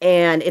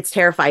 And it's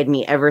terrified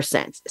me ever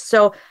since.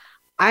 So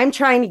I'm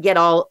trying to get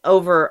all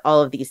over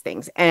all of these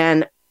things.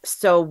 And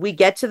so we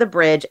get to the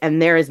bridge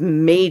and there is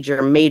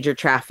major, major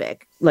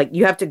traffic. Like,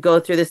 you have to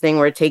go through this thing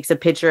where it takes a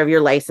picture of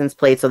your license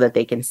plate so that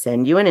they can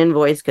send you an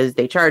invoice because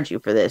they charge you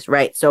for this,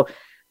 right? So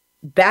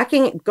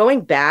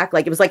going back,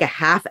 like, it was like a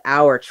half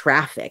hour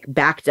traffic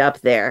backed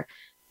up there.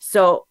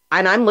 So,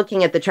 and I'm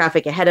looking at the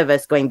traffic ahead of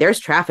us going, there's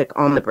traffic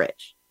on the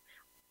bridge.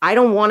 I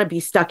don't want to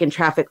be stuck in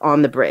traffic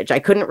on the bridge. I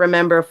couldn't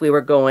remember if we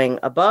were going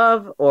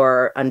above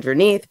or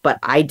underneath, but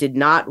I did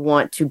not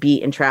want to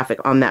be in traffic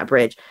on that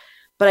bridge.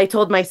 But I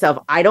told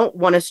myself, I don't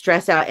want to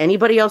stress out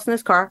anybody else in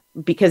this car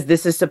because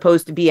this is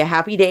supposed to be a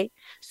happy day.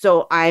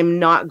 So I'm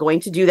not going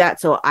to do that.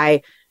 So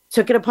I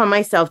took it upon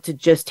myself to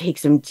just take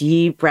some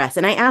deep breaths.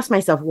 And I asked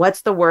myself,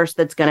 what's the worst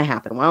that's going to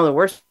happen? Well, the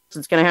worst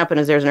that's going to happen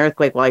is there's an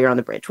earthquake while you're on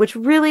the bridge, which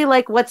really,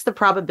 like, what's the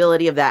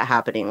probability of that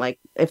happening? Like,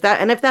 if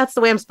that's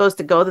the way I'm supposed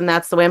to go, then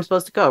that's the way I'm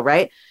supposed to go,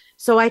 right?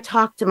 So I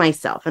talk to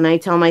myself and I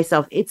tell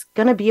myself, it's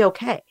going to be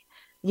okay.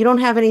 You don't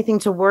have anything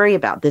to worry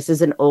about. This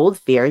is an old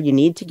fear. You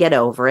need to get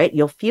over it.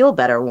 You'll feel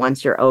better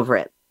once you're over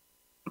it.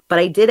 But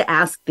I did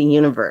ask the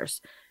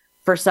universe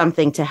for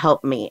something to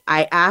help me.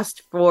 I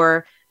asked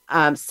for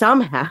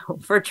somehow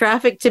for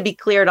traffic to be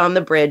cleared on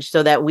the bridge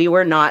so that we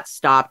were not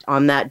stopped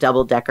on that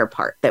double decker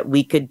part, that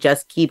we could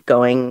just keep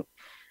going.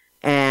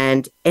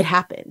 And it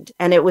happened.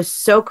 And it was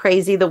so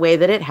crazy the way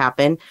that it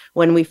happened.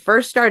 When we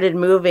first started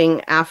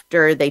moving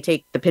after they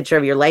take the picture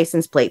of your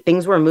license plate,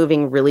 things were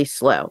moving really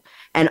slow.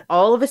 And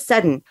all of a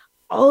sudden,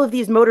 all of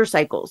these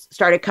motorcycles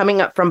started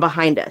coming up from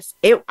behind us.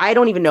 I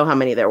don't even know how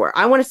many there were.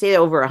 I want to say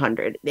over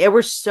 100. There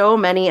were so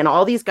many, and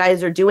all these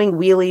guys are doing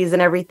wheelies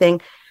and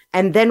everything.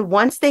 And then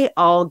once they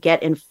all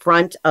get in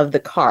front of the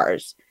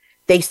cars,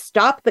 they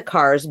stop the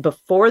cars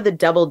before the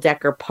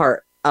double-decker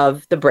part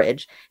of the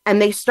bridge,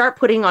 and they start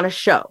putting on a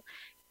show.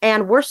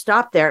 And we're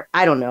stopped there.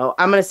 I don't know.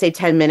 I'm going to say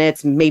 10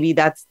 minutes. Maybe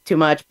that's too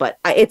much, but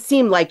it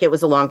seemed like it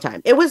was a long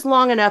time. It was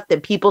long enough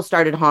that people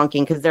started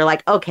honking because they're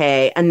like,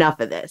 okay, enough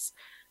of this.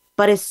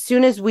 But as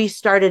soon as we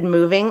started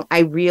moving, I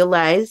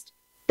realized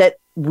that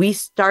we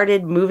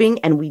started moving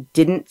and we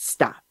didn't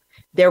stop.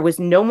 There was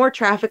no more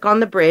traffic on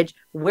the bridge.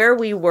 Where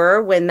we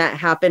were when that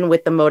happened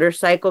with the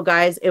motorcycle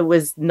guys, it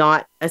was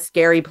not a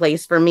scary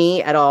place for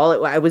me at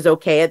all. I was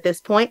okay at this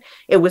point.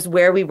 It was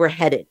where we were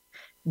headed.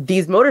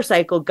 These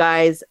motorcycle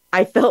guys,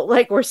 I felt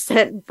like were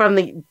sent from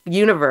the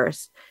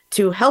universe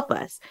to help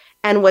us.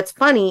 And what's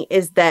funny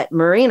is that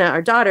Marina,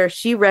 our daughter,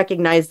 she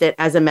recognized it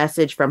as a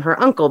message from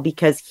her uncle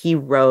because he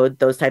rode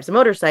those types of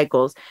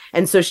motorcycles.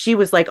 And so she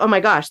was like, oh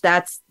my gosh,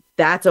 that's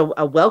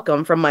a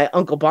welcome from my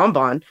Uncle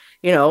Bonbon,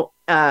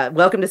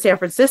 welcome to San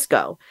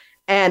Francisco.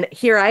 And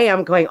here I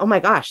am going, oh my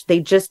gosh,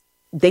 they just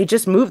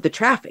moved the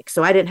traffic.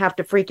 So I didn't have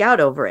to freak out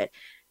over it.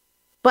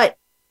 But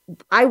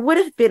I would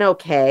have been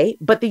okay,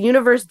 but the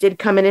universe did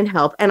come in and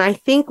help. And I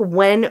think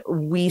when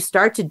we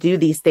start to do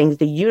these things,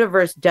 the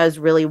universe does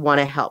really want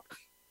to help.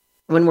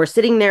 When we're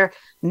sitting there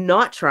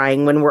not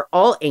trying, when we're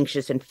all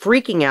anxious and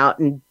freaking out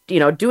and,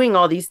 doing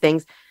all these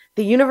things,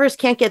 the universe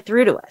can't get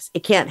through to us.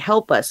 It can't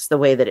help us the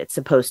way that it's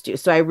supposed to.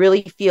 So I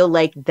really feel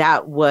like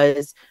that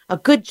was a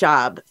good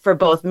job for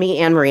both me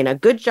and Marina.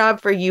 Good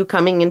job for you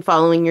coming and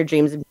following your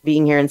dreams and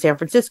being here in San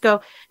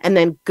Francisco. And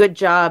then good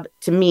job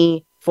to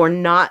me for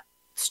not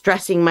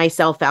stressing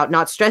myself out,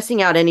 not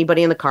stressing out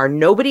anybody in the car.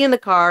 Nobody in the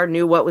car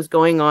knew what was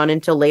going on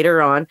until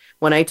later on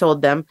when I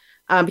told them.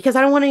 Because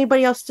I don't want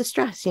anybody else to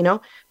stress,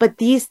 But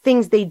these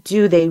things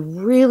they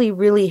really,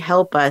 really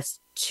help us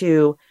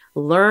to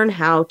learn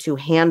how to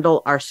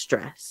handle our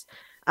stress.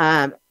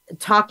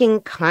 Talking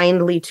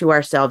kindly to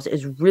ourselves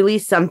is really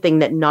something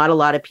that not a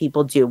lot of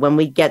people do. When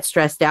we get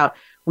stressed out,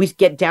 we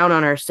get down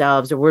on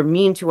ourselves or we're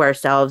mean to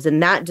ourselves,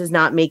 and that does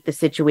not make the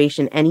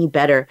situation any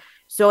better.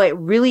 So it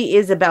really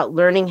is about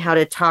learning how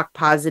to talk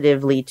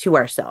positively to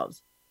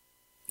ourselves.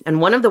 And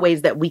one of the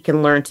ways that we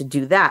can learn to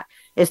do that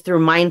is through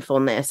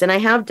mindfulness. And I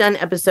have done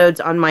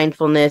episodes on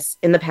mindfulness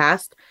in the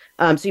past.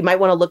 So you might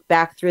want to look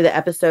back through the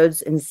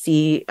episodes and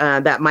see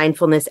that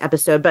mindfulness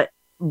episode. But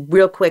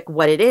real quick,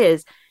 what it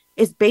is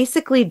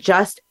basically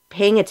just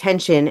paying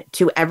attention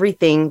to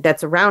everything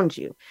that's around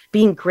you,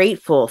 being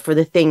grateful for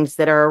the things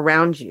that are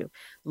around you.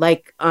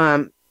 Like,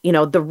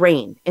 the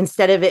rain,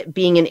 instead of it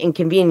being an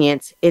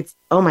inconvenience, it's,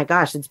 oh my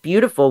gosh, it's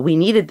beautiful. We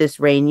needed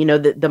this rain,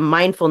 the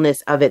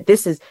mindfulness of it.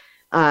 This is,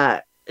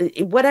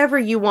 whatever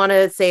you want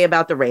to say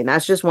about the rain,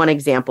 that's just one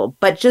example,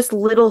 but just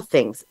little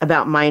things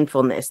about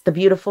mindfulness, the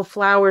beautiful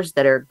flowers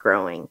that are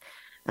growing,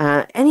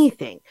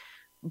 anything,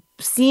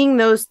 seeing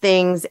those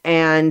things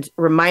and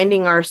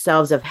reminding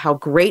ourselves of how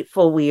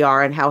grateful we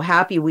are and how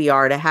happy we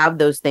are to have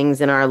those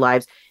things in our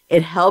lives.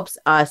 It helps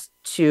us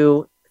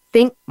to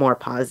think more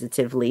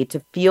positively,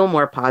 to feel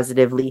more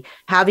positively,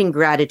 having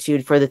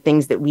gratitude for the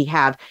things that we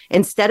have,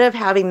 instead of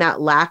having that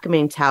lack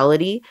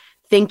mentality,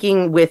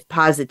 thinking with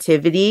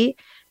positivity.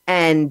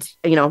 And,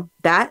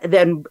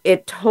 then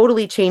it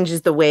totally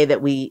changes the way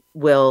that we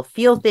will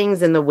feel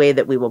things and the way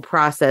that we will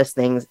process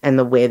things and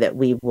the way that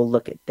we will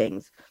look at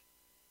things.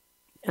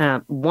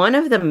 One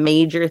of the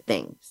major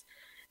things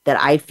that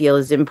I feel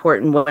is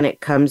important when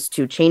it comes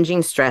to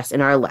changing stress in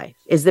our life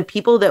is the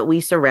people that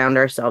we surround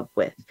ourselves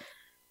with.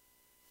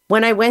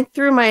 When I went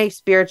through my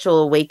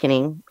spiritual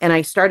awakening and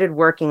I started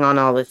working on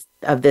all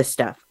this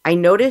stuff, I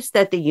noticed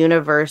that the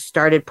universe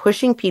started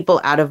pushing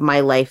people out of my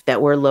life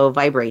that were low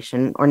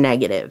vibration or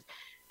negative,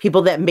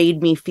 people that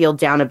made me feel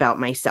down about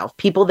myself,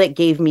 people that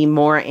gave me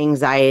more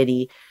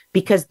anxiety,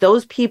 because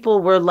those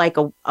people were like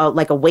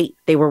a weight.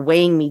 They were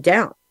weighing me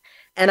down.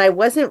 And I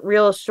wasn't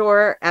real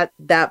sure at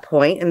that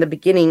point in the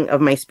beginning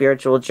of my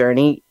spiritual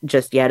journey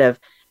just yet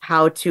of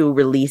how to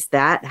release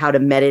that, how to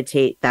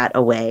meditate that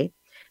away.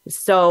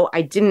 So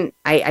I didn't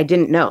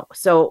know.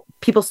 So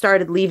people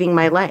started leaving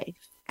my life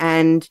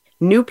and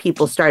new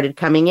people started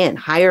coming in,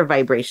 higher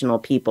vibrational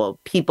people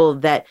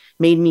that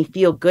made me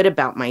feel good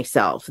about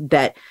myself,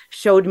 that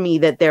showed me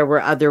that there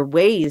were other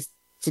ways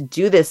to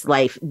do this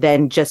life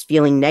than just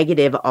feeling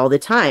negative all the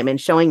time,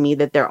 and showing me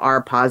that there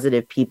are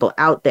positive people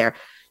out there.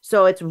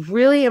 So it's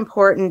really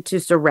important to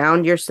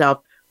surround yourself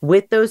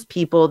with those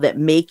people that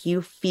make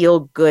you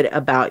feel good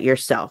about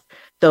yourself.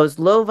 Those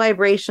low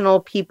vibrational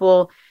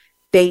people,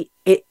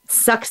 it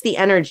sucks the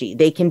energy.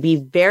 They can be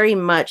very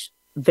much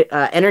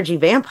energy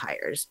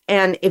vampires.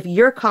 And if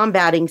you're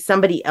combating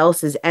somebody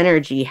else's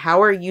energy,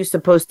 how are you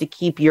supposed to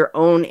keep your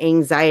own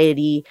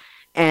anxiety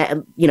at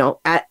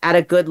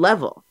a good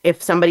level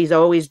if somebody's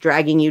always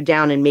dragging you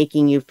down and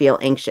making you feel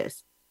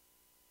anxious?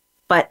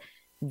 But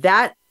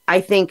that I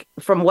think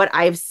from what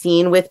I've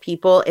seen with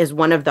people is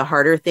one of the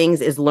harder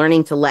things is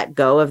learning to let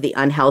go of the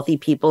unhealthy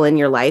people in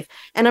your life.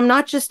 And I'm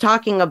not just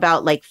talking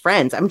about like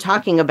friends. I'm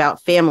talking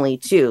about family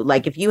too.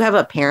 Like if you have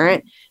a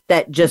parent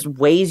that just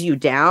weighs you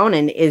down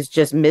and is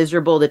just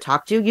miserable to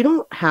talk to, you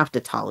don't have to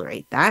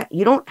tolerate that.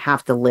 You don't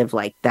have to live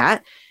like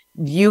that.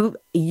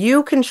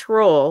 You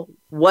control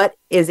what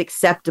is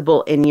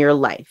acceptable in your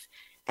life.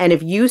 And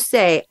if you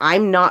say,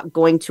 I'm not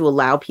going to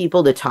allow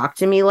people to talk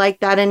to me like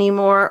that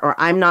anymore, or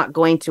I'm not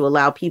going to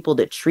allow people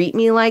to treat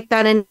me like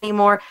that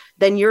anymore,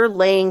 then you're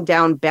laying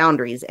down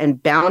boundaries,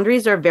 and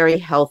boundaries are very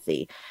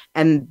healthy.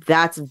 And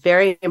that's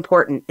very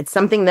important. It's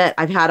something that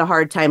I've had a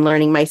hard time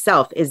learning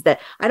myself, is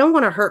that I don't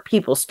want to hurt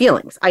people's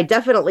feelings. I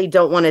definitely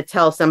don't want to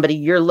tell somebody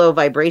you're low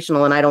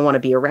vibrational and I don't want to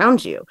be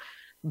around you.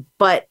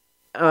 But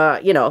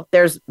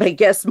there's, I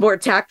guess, more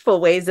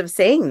tactful ways of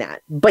saying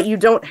that, but you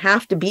don't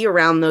have to be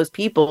around those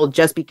people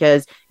just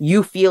because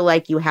you feel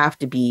like you have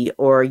to be,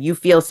 or you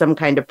feel some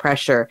kind of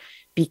pressure,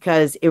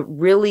 because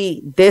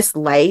this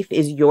life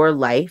is your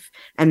life.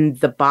 And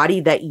the body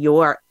that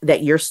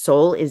your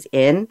soul is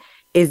in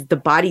is the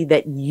body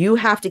that you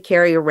have to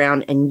carry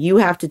around and you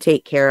have to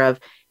take care of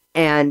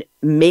and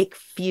make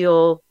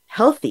feel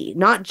healthy,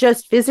 not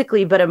just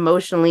physically, but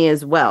emotionally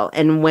as well.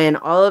 And when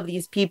all of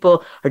these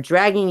people are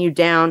dragging you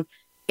down,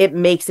 it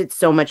makes it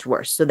so much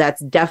worse. So that's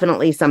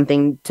definitely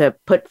something to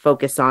put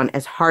focus on,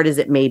 as hard as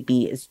it may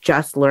be, is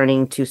just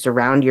learning to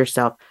surround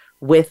yourself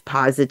with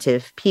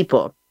positive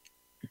people.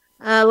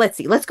 Let's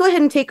see. Let's go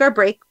ahead and take our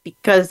break,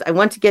 because I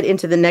want to get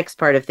into the next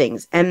part of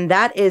things. And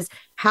that is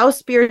how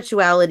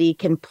spirituality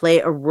can play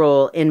a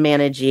role in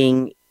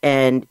managing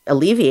and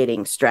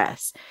alleviating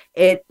stress.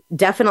 It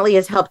definitely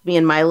has helped me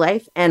in my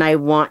life, and I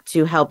want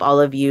to help all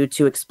of you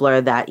to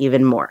explore that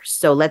even more.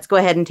 So let's go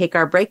ahead and take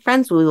our break,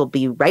 friends. We will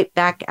be right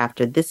back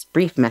after this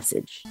brief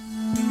message.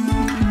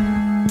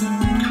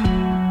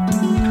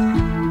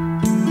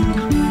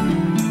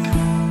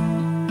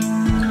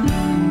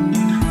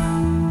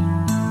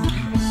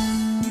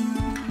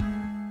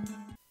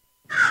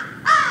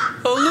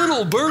 A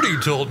little birdie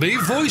told me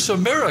Voice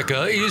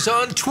America is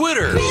on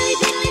Twitter.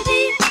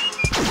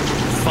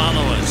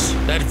 Follow us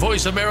at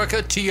Voice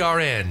America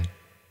TRN.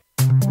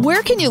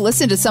 Where can you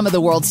listen to some of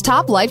the world's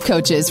top life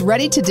coaches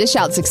ready to dish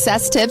out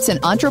success tips and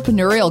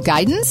entrepreneurial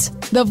guidance?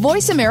 The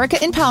Voice America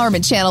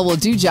Empowerment Channel will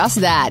do just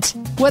that.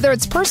 Whether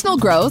it's personal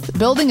growth,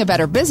 building a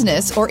better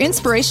business, or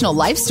inspirational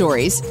life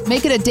stories,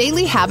 make it a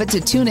daily habit to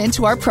tune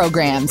into our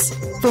programs.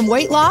 From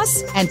weight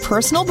loss and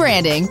personal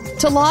branding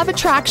to law of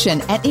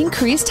attraction and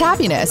increased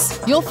happiness,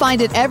 you'll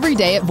find it every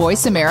day at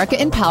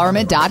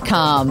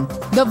voiceamericaempowerment.com.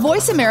 The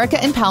Voice America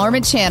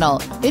Empowerment Channel.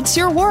 It's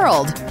your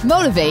world.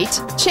 Motivate,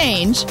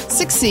 change,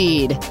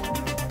 succeed.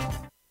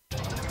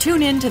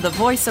 Tune in to the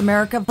Voice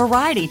America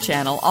Variety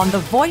channel on the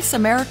Voice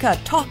America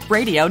Talk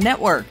Radio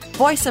Network.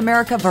 Voice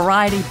America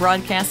Variety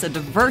broadcasts a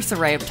diverse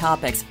array of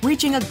topics,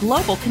 reaching a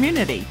global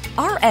community.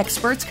 Our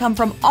experts come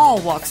from all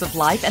walks of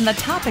life, and the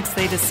topics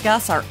they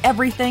discuss are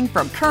everything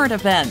from current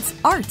events,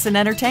 arts and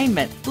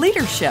entertainment,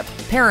 leadership,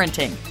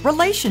 parenting,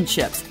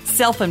 relationships,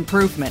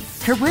 self-improvement,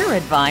 career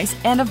advice,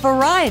 and a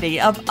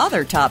variety of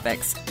other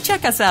topics.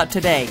 Check us out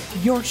today.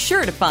 You're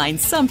sure to find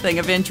something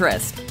of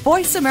interest.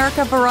 Voice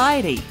America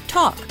Variety.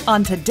 Talk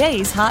on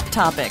today's hot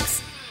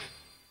topics.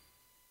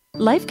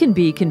 Life can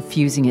be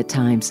confusing at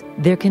times.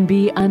 There can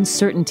be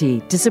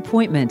uncertainty,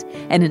 disappointment,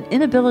 and an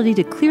inability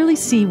to clearly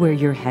see where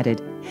you're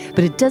headed.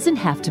 But it doesn't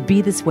have to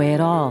be this way at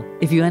all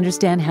if you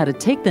understand how to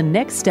take the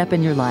next step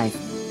in your life.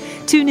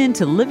 Tune in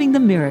to Living the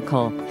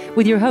Miracle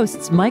with your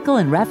hosts, Michael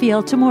and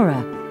Raphael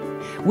Tamura.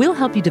 We'll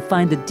help you to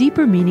find the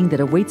deeper meaning that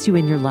awaits you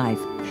in your life,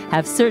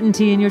 have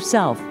certainty in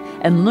yourself,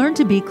 and learn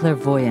to be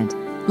clairvoyant.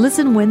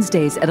 Listen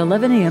Wednesdays at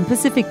 11 a.m.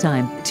 Pacific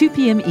Time, 2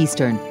 p.m.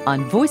 Eastern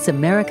on Voice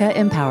America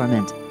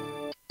Empowerment.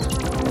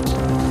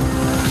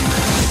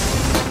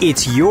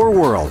 It's your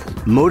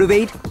world.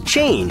 Motivate,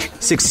 change,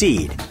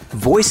 succeed.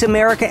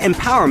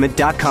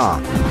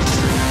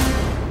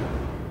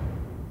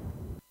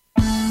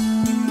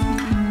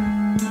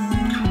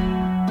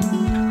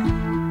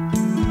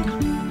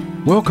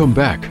 Welcome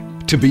back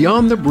to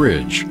Beyond the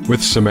Bridge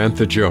with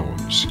Samantha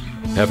Jones.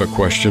 Have a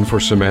question for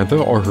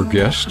Samantha or her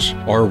guests,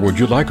 or would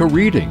you like a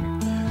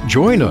reading?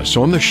 Join us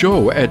on the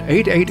show at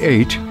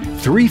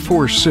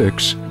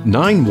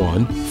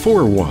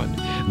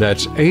 888-346-9141.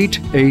 That's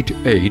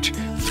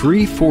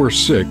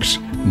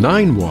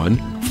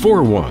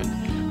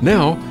 888-346-9141.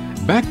 Now,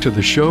 back to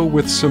the show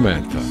with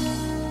Samantha.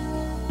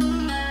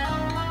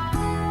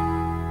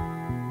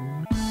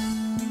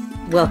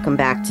 Welcome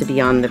back to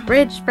Beyond the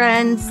Bridge,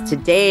 friends.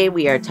 Today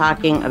we are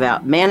talking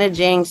about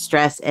managing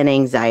stress and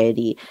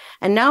anxiety.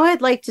 And now I'd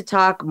like to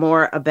talk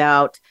more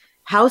about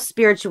how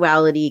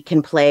spirituality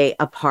can play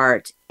a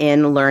part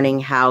in learning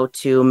how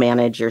to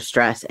manage your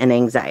stress and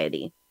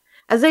anxiety.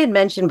 As I had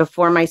mentioned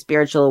before my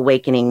spiritual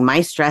awakening,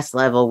 my stress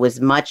level was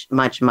much,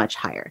 much, much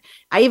higher.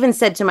 I even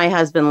said to my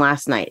husband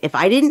last night, if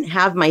I didn't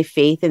have my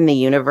faith in the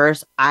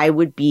universe, I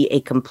would be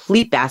a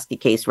complete basket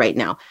case right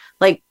now.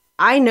 Like,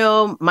 I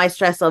know my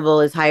stress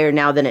level is higher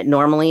now than it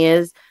normally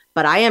is,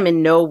 but I am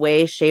in no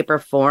way, shape, or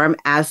form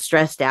as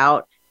stressed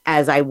out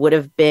as I would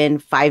have been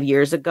 5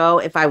 years ago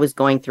if I was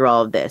going through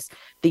all of this.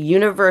 The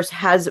universe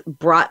has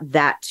brought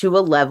that to a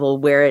level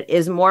where it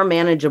is more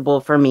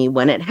manageable for me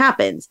when it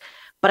happens.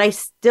 But I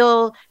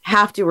still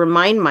have to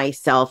remind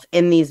myself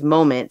in these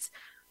moments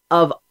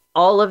of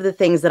all of the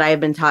things that I have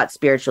been taught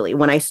spiritually.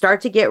 When I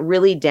start to get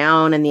really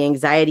down and the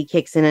anxiety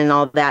kicks in and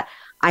all that,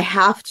 I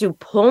have to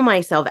pull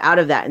myself out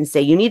of that and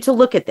say, you need to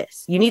look at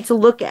this. You need to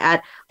look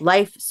at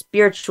life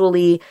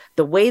spiritually,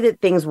 the way that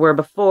things were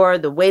before,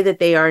 the way that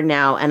they are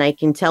now. And I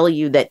can tell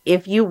you that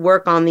if you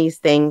work on these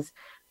things,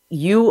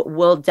 you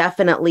will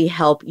definitely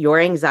help your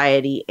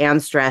anxiety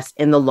and stress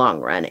in the long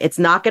run. It's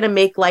not going to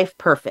make life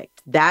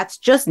perfect. That's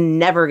just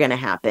never going to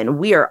happen.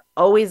 We are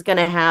always going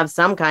to have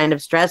some kind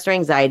of stress or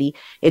anxiety.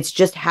 It's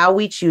just how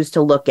we choose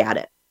to look at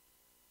it.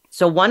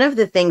 So one of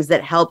the things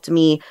that helped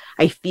me,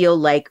 I feel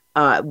like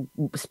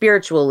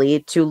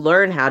spiritually, to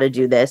learn how to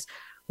do this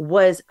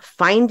was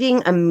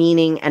finding a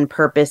meaning and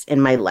purpose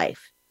in my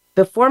life.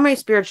 Before my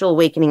spiritual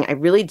awakening, I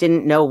really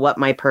didn't know what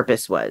my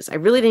purpose was. I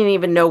really didn't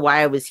even know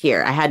why I was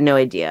here. I had no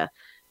idea.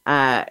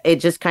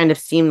 It just kind of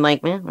seemed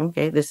like,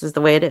 okay, this is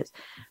the way it is.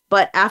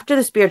 But after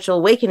the spiritual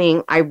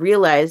awakening, I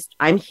realized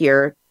I'm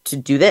here to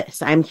do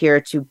this. I'm here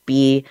to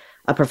be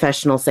a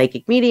professional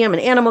psychic medium, an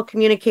animal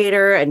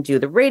communicator, and do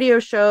the radio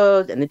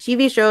shows and the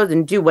TV shows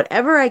and do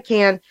whatever I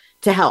can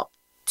to help,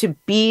 to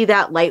be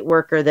that light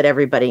worker that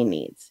everybody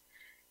needs.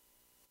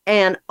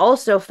 And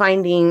also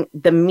finding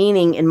the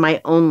meaning in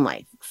my own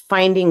life,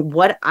 finding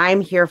what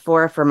I'm here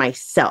for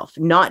myself,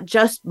 not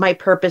just my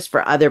purpose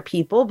for other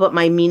people, but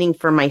my meaning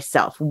for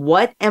myself.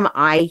 What am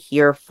I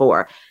here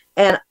for?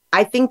 And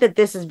I think that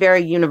this is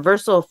very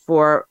universal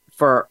for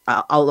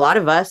a lot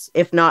of us,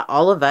 if not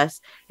all of us,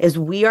 is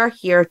we are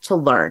here to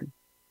learn.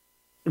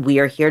 We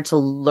are here to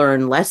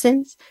learn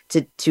lessons,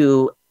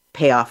 to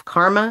pay off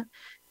karma,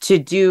 to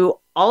do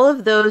all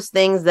of those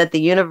things that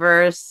the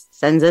universe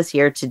sends us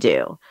here to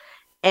do.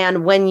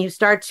 And when you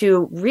start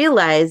to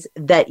realize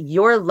that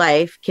your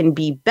life can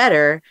be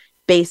better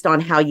based on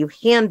how you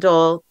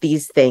handle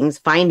these things,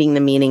 finding the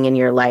meaning in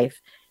your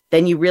life,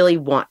 then you really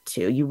want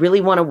to. You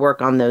really want to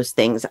work on those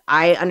things.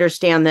 I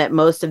understand that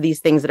most of these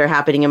things that are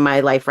happening in my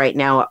life right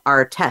now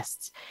are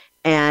tests,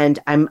 and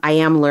I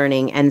am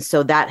learning. And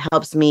so that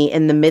helps me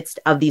in the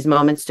midst of these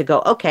moments to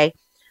go, okay,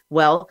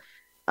 well,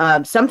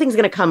 something's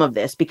going to come of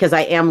this because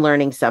I am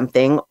learning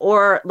something.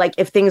 Or like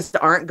if things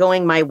aren't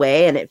going my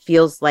way and it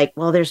feels like,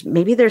 well,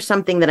 there's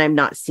something that I'm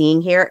not seeing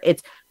here.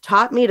 It's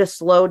taught me to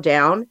slow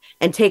down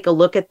and take a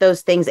look at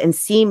those things and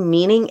see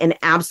meaning in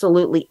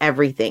absolutely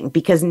everything,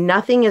 because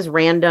nothing is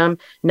random.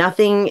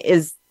 Nothing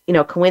is,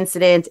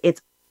 coincidence.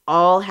 It's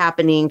all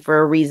happening for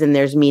a reason.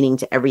 There's meaning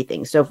to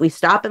everything. So if we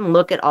stop and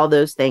look at all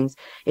those things,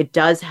 it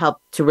does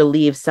help to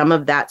relieve some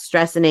of that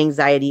stress and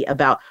anxiety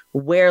about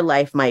where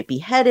life might be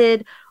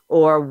headed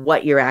or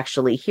what you're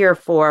actually here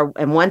for.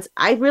 And once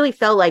I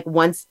realized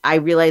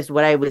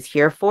what I was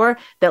here for,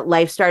 that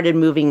life started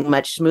moving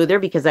much smoother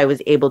because I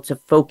was able to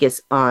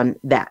focus on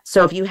that.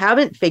 So if you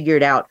haven't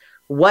figured out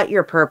what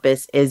your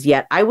purpose is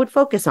yet, I would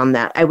focus on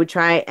that. I would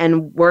try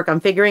and work on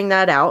figuring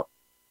that out,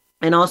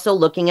 and also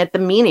looking at the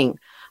meaning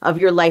of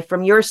your life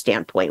from your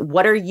standpoint.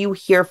 What are you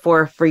here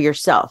for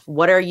yourself?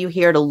 What are you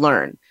here to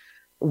learn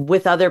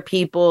with other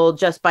people,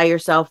 just by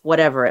yourself,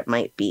 whatever it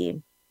might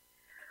be?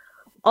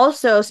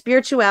 Also,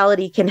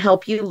 spirituality can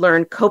help you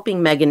learn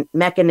coping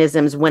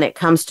mechanisms when it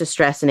comes to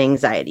stress and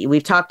anxiety.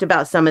 We've talked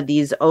about some of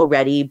these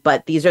already,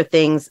 but these are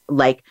things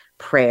like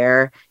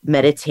prayer,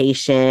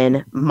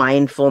 meditation,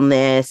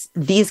 mindfulness.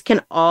 These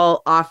can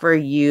all offer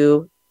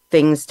you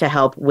things to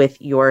help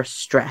with your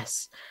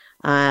stress.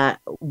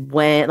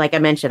 When, like I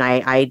mentioned,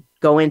 I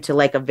go into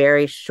like a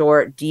very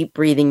short, deep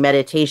breathing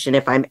meditation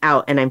if I'm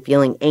out and I'm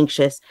feeling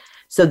anxious.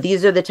 So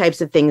these are the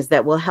types of things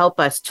that will help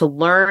us to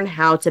learn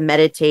how to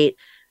meditate.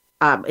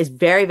 Is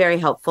very, very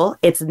helpful.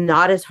 It's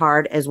not as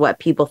hard as what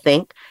people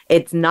think.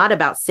 It's not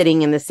about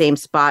sitting in the same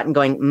spot and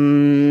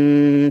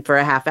going for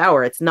a half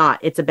hour. It's not.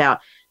 It's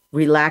about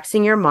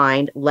relaxing your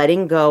mind,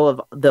 letting go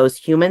of those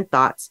human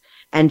thoughts,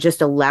 and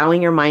just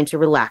allowing your mind to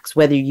relax,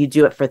 whether you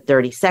do it for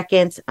 30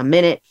 seconds, a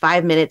minute,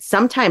 5 minutes.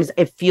 Sometimes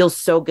it feels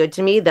so good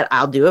to me that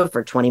I'll do it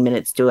for 20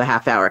 minutes to a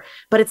half hour,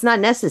 but it's not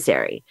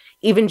necessary.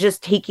 Even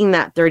just taking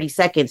that 30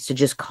 seconds to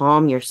just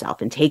calm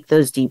yourself and take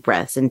those deep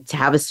breaths and to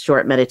have a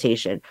short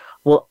meditation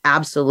will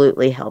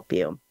absolutely help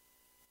you.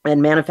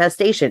 And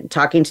manifestation,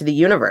 talking to the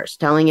universe,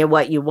 telling it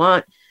what you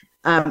want.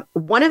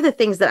 One of the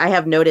things that I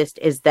have noticed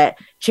is that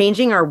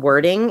changing our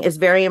wording is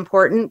very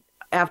important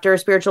after a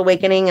spiritual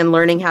awakening and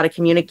learning how to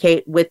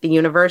communicate with the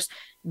universe.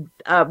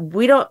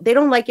 They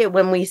don't like it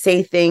when we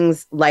say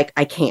things like,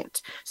 I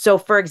can't. So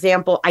for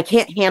example, I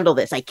can't handle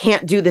this. I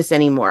can't do this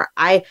anymore.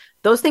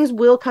 Those things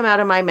will come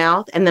out of my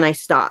mouth, and then I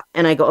stop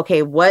and I go,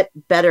 okay, what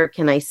better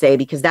can I say?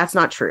 Because that's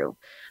not true.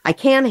 I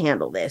can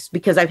handle this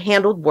because I've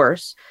handled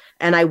worse,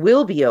 and I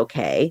will be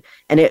okay,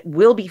 and it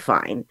will be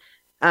fine.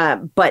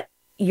 But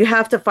you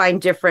have to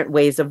find different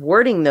ways of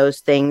wording those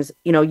things.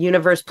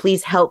 Universe,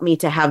 please help me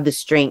to have the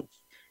strength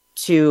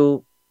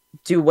to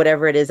do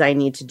whatever it is I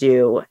need to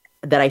do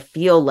that I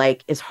feel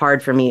like is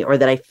hard for me or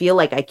that I feel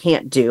like I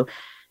can't do.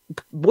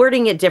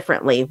 Wording it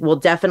differently will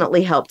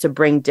definitely help to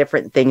bring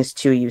different things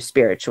to you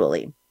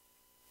spiritually.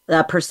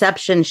 The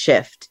perception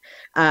shift.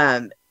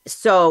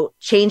 So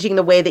changing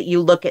the way that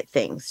you look at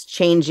things,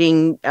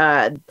 changing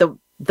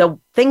the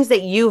things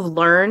that you've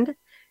learned,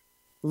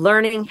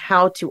 learning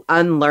how to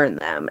unlearn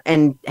them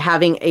and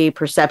having a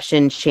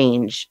perception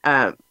change.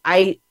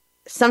 I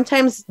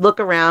sometimes look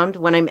around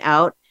when I'm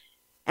out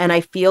and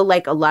I feel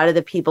like a lot of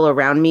the people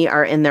around me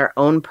are in their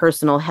own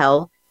personal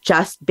hell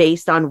just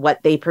based on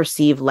what they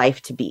perceive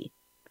life to be.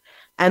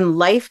 And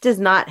life does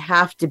not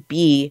have to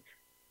be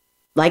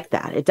like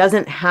that. It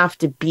doesn't have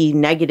to be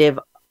negative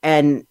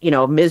and,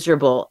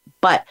 miserable,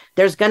 but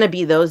there's going to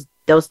be those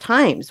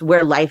times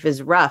where life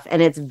is rough.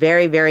 And it's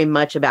very, very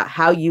much about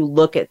how you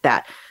look at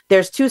that.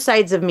 There's two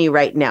sides of me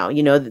right now,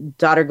 the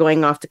daughter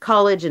going off to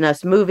college and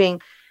us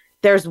moving.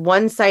 There's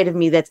one side of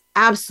me that's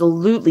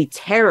absolutely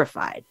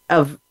terrified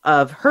of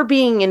her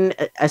being in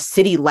a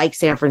city like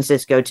San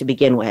Francisco to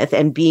begin with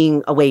and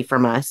being away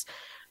from us.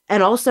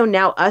 And also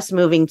now us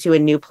moving to a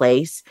new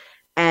place.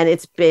 And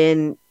it's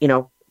been,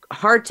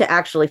 hard to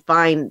actually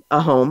find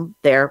a home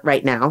there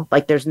right now.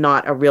 Like there's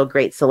not a real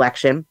great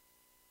selection.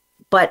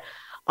 But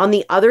on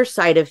the other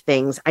side of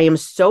things, I am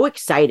so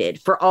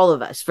excited for all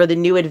of us, for the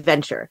new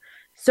adventure.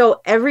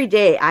 So every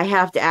day I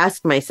have to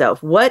ask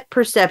myself, what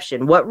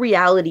perception, what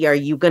reality are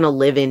you going to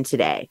live in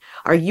today?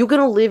 Are you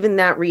going to live in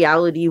that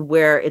reality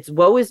where it's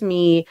woe is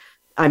me,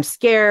 I'm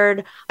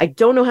scared, I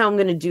don't know how I'm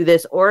going to do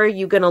this? Or are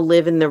you going to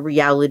live in the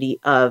reality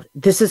of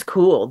this is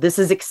cool, this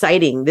is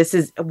exciting, this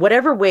is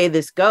whatever way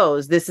this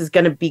goes, this is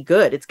going to be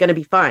good, it's going to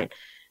be fine.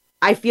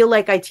 I feel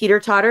like I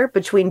teeter-totter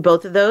between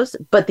both of those,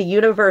 but the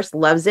universe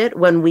loves it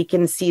when we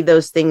can see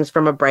those things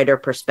from a brighter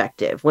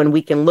perspective, when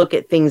we can look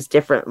at things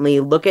differently,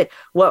 look at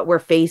what we're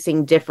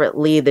facing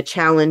differently, the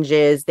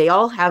challenges, they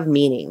all have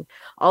meaning.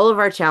 All of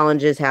our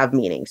challenges have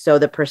meaning. So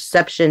the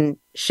perception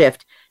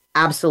shift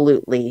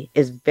absolutely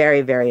is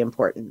very, very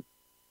important.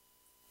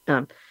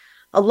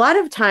 A lot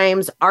of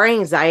times our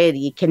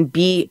anxiety can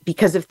be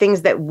because of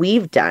things that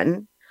we've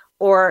done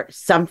or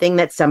something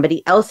that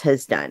somebody else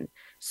has done.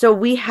 So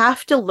we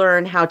have to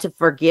learn how to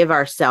forgive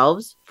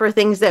ourselves for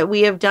things that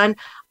we have done.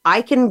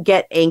 I can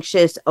get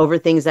anxious over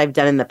things I've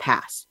done in the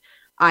past.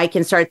 I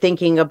can start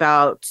thinking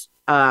about,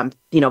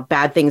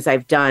 bad things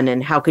I've done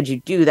and how could you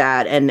do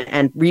that and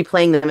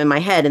replaying them in my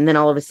head. And then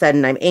all of a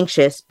sudden I'm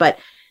anxious, but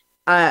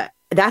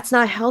that's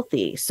not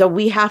healthy. So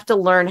we have to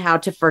learn how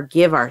to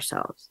forgive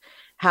ourselves,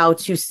 how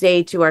to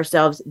say to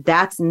ourselves,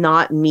 that's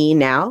not me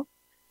now.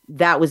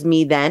 That was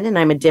me then, and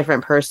I'm a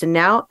different person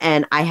now,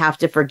 and I have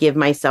to forgive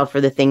myself for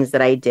the things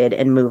that I did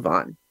and move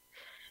on.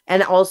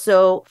 And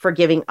also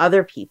forgiving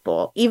other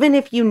people. Even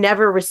if you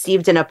never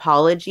received an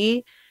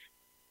apology,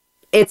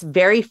 it's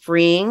very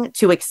freeing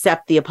to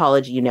accept the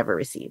apology you never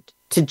received,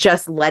 to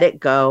just let it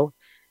go.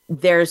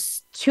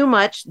 There's too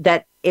much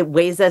that it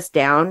weighs us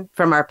down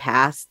from our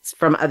pasts,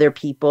 from other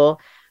people,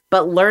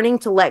 but learning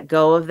to let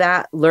go of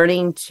that,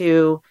 learning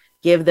to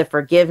give the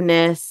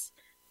forgiveness,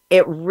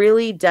 it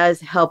really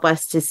does help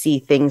us to see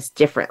things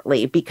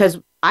differently, because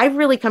I've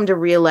really come to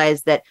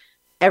realize that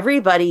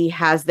everybody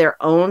has their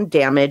own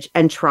damage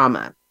and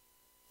trauma.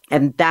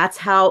 And that's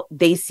how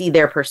they see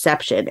their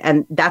perception.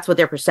 And that's what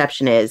their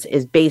perception is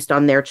based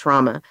on their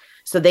trauma.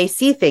 So they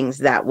see things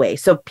that way.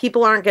 So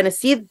people aren't going to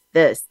see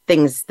the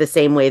things the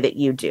same way that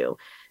you do.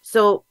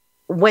 So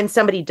when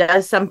somebody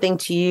does something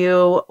to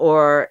you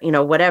or,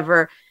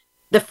 whatever,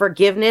 the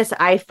forgiveness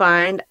I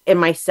find in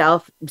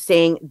myself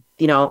saying,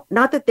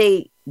 not that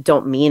they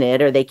don't mean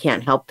it or they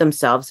can't help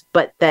themselves,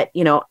 but that,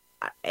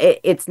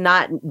 it's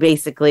not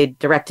basically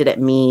directed at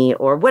me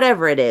or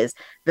whatever it is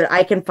that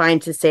I can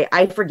find to say,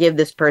 I forgive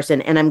this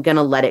person and I'm going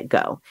to let it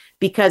go,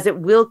 because it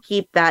will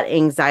keep that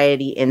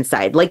anxiety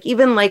inside. Like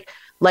even like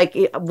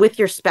with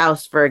your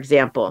spouse, for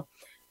example,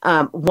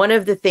 one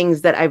of the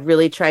things that I've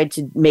really tried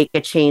to make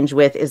a change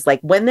with is like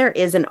when there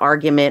is an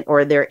argument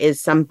or there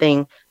is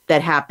something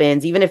that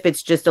happens, even if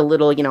it's just a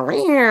little,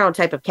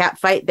 type of cat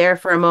fight there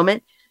for a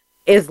moment,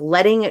 is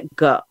letting it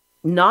go,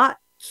 not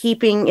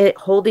keeping it,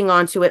 holding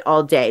on to it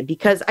all day.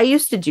 Because I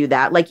used to do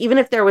that. Like, even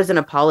if there was an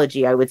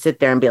apology, I would sit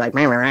there and be like,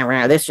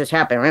 this just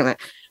happened.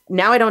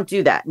 Now I don't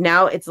do that.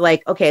 Now it's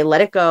like, okay,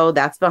 let it go.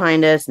 That's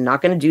behind us.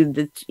 Not going to do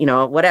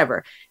the,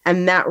 whatever.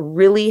 And that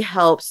really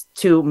helps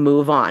to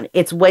move on.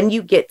 It's when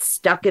you get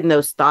stuck in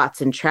those thoughts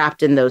and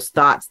trapped in those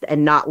thoughts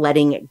and not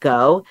letting it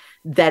go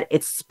that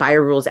it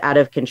spirals out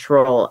of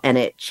control and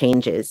it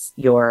changes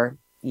your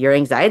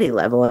anxiety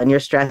level and your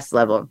stress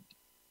level.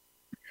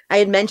 I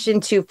had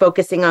mentioned too,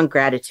 focusing on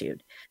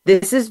gratitude.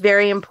 This is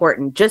very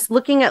important. Just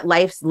looking at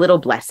life's little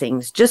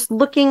blessings, just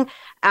looking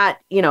at,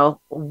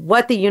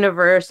 what the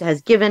universe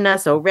has given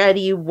us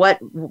already,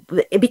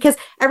 because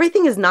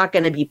everything is not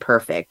going to be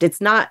perfect.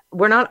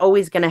 We're not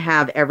always going to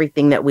have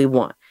everything that we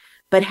want,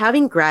 but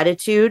having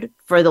gratitude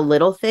for the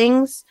little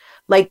things,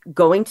 like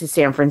going to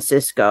San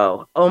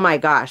Francisco. Oh my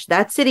gosh,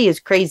 that city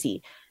is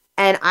crazy.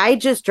 And I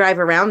just drive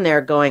around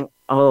there going,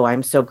 oh,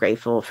 I'm so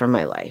grateful for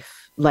my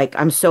life. Like,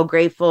 I'm so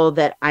grateful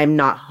that I'm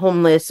not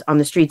homeless on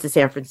the streets of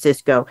San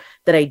Francisco,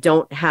 that I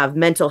don't have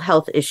mental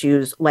health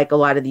issues like a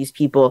lot of these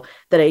people,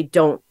 that I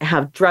don't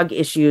have drug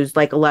issues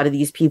like a lot of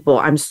these people.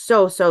 I'm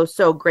so, so,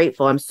 so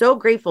grateful. I'm so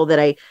grateful that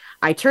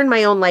I turned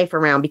my own life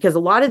around, because a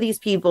lot of these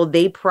people,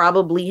 they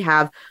probably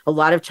have a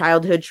lot of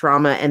childhood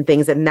trauma and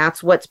things, and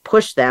that's what's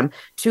pushed them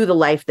to the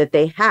life that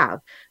they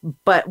have.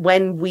 But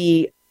when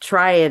we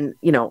try and,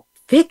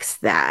 fix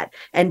that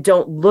and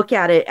don't look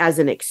at it as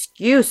an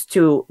excuse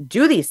to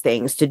do these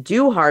things, to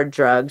do hard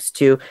drugs,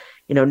 to,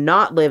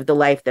 not live the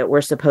life that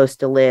we're supposed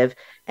to live,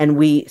 and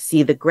we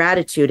see the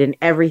gratitude in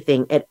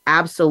everything, it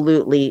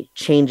absolutely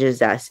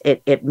changes us.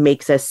 It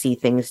makes us see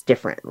things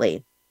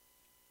differently.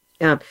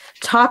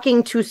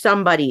 Talking to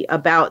somebody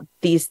about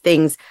these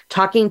things,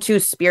 talking to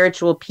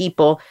spiritual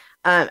people,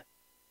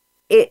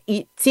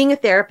 seeing a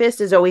therapist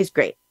is always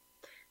great.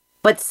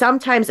 But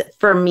sometimes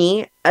for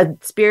me,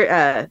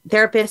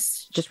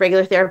 therapists, just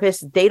regular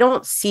therapists, they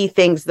don't see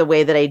things the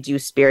way that I do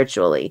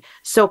spiritually.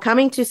 So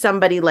coming to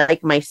somebody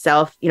like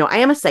myself, I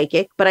am a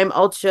psychic, but I'm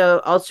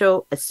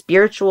also a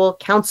spiritual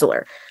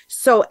counselor.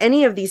 So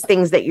any of these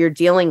things that you're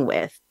dealing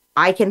with,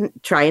 I can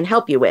try and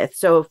help you with.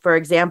 So for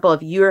example,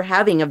 if you're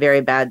having a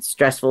very bad,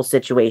 stressful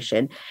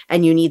situation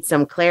and you need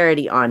some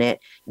clarity on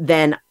it,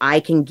 then I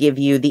can give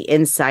you the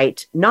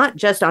insight, not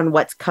just on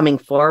what's coming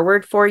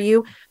forward for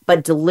you,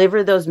 but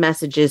deliver those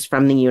messages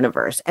from the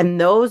universe. And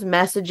those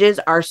messages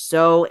are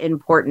so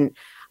important.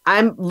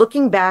 I'm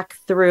looking back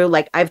through,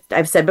 like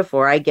I've said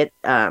before, I get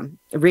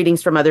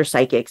readings from other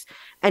psychics,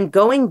 and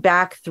going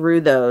back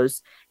through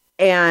those,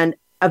 and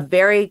a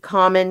very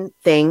common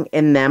thing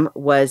in them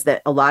was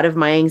that a lot of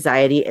my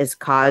anxiety is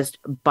caused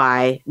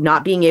by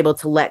not being able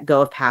to let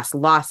go of past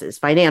losses,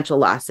 financial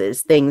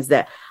losses, things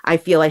that I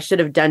feel I should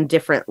have done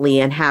differently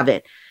and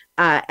haven't.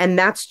 And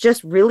that's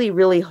just really,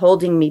 really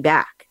holding me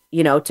back,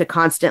 to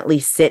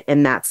constantly sit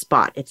in that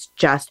spot. It's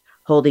just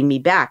holding me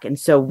back. And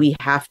so we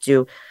have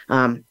to,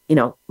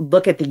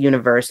 look at the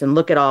universe and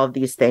look at all of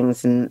these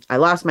things. And I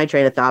lost my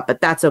train of thought, but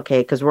that's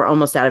okay, because we're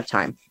almost out of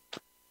time.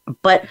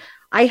 But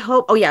I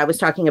hope, I was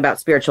talking about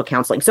spiritual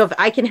counseling. So if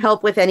I can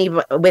help with any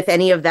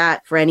of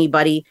that for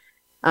anybody,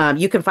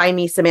 you can find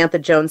me, Samantha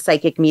Jones,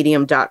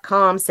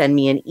 psychicmedium.com. Send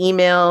me an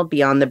email,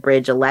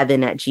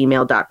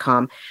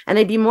 beyondthebridge11@gmail.com. And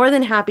I'd be more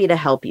than happy to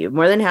help you,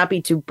 more than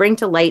happy to bring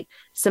to light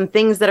some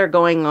things that are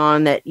going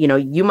on that,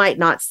 you might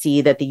not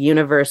see, that the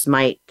universe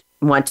might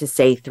want to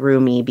say through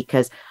me,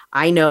 because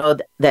I know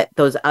that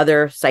those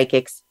other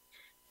psychics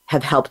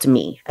have helped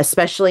me,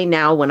 especially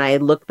now when I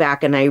look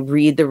back and I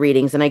read the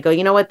readings and I go,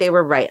 you know what, they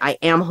were right. I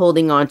am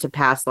holding on to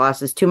past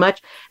losses too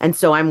much. And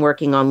so I'm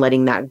working on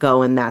letting that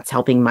go, and that's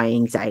helping my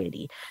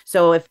anxiety.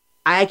 So if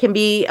I can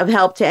be of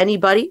help to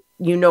anybody,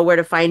 you know where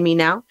to find me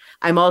now.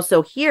 I'm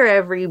also here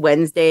every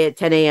Wednesday at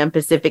 10 a.m.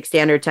 Pacific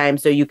Standard Time,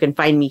 so you can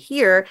find me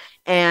here.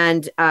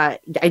 And I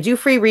do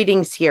free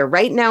readings here.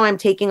 Right now, I'm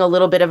taking a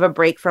little bit of a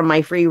break from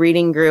my free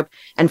reading group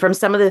and from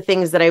some of the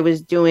things that I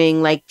was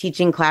doing, like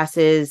teaching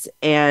classes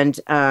and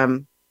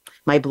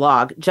my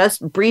blog,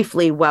 just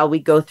briefly while we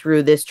go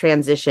through this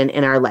transition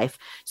in our life.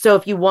 So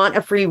if you want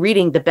a free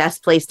reading, the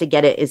best place to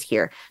get it is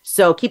here.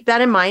 So keep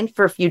that in mind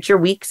for future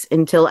weeks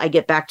until I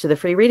get back to the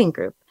free reading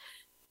group.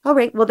 All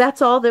right. Well,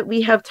 that's all that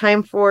we have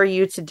time for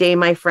you today,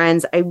 my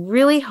friends. I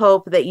really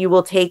hope that you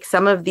will take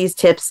some of these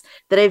tips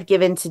that I've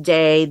given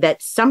today,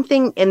 that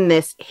something in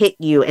this hit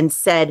you and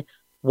said,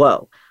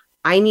 whoa,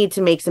 I need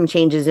to make some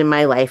changes in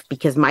my life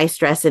because my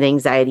stress and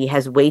anxiety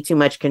has way too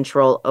much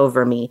control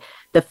over me.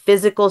 The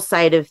physical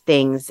side of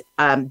things,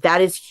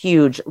 that is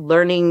huge.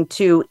 Learning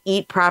to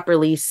eat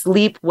properly,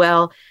 sleep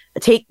well,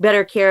 take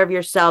better care of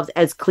yourselves.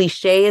 As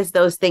cliche as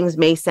those things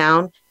may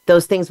sound,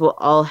 those things will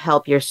all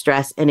help your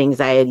stress and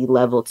anxiety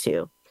level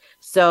too.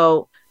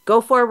 So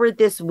go forward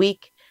this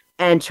week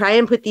and try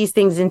and put these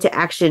things into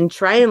action.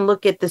 Try and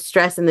look at the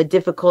stress and the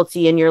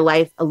difficulty in your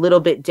life a little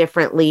bit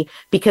differently,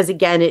 because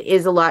again, it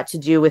is a lot to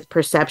do with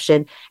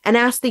perception. And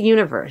ask the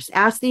universe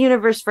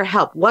for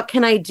help. What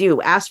can I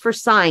do? Ask for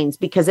signs,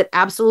 because it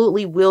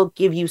absolutely will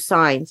give you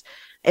signs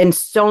in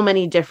so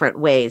many different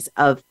ways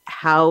of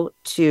how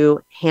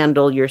to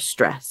handle your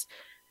stress.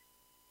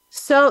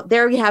 So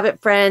there you have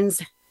it,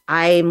 friends.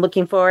 I'm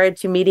looking forward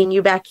to meeting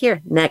you back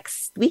here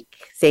next week.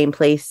 Same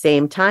place,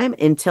 same time.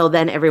 Until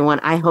then, everyone,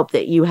 I hope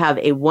that you have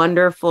a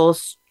wonderful,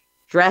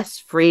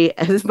 stress-free,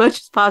 as much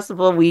as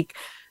possible week.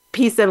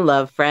 Peace and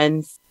love,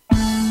 friends.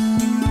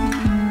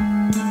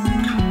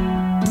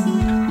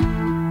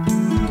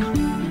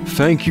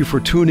 Thank you for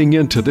tuning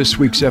in to this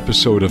week's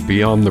episode of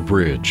Beyond the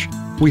Bridge.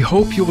 We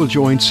hope you will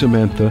join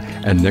Samantha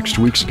and next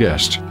week's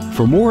guest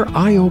for more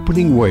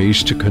eye-opening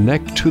ways to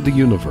connect to the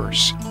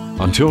universe.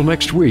 Until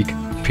next week,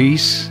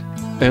 peace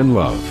and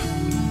love.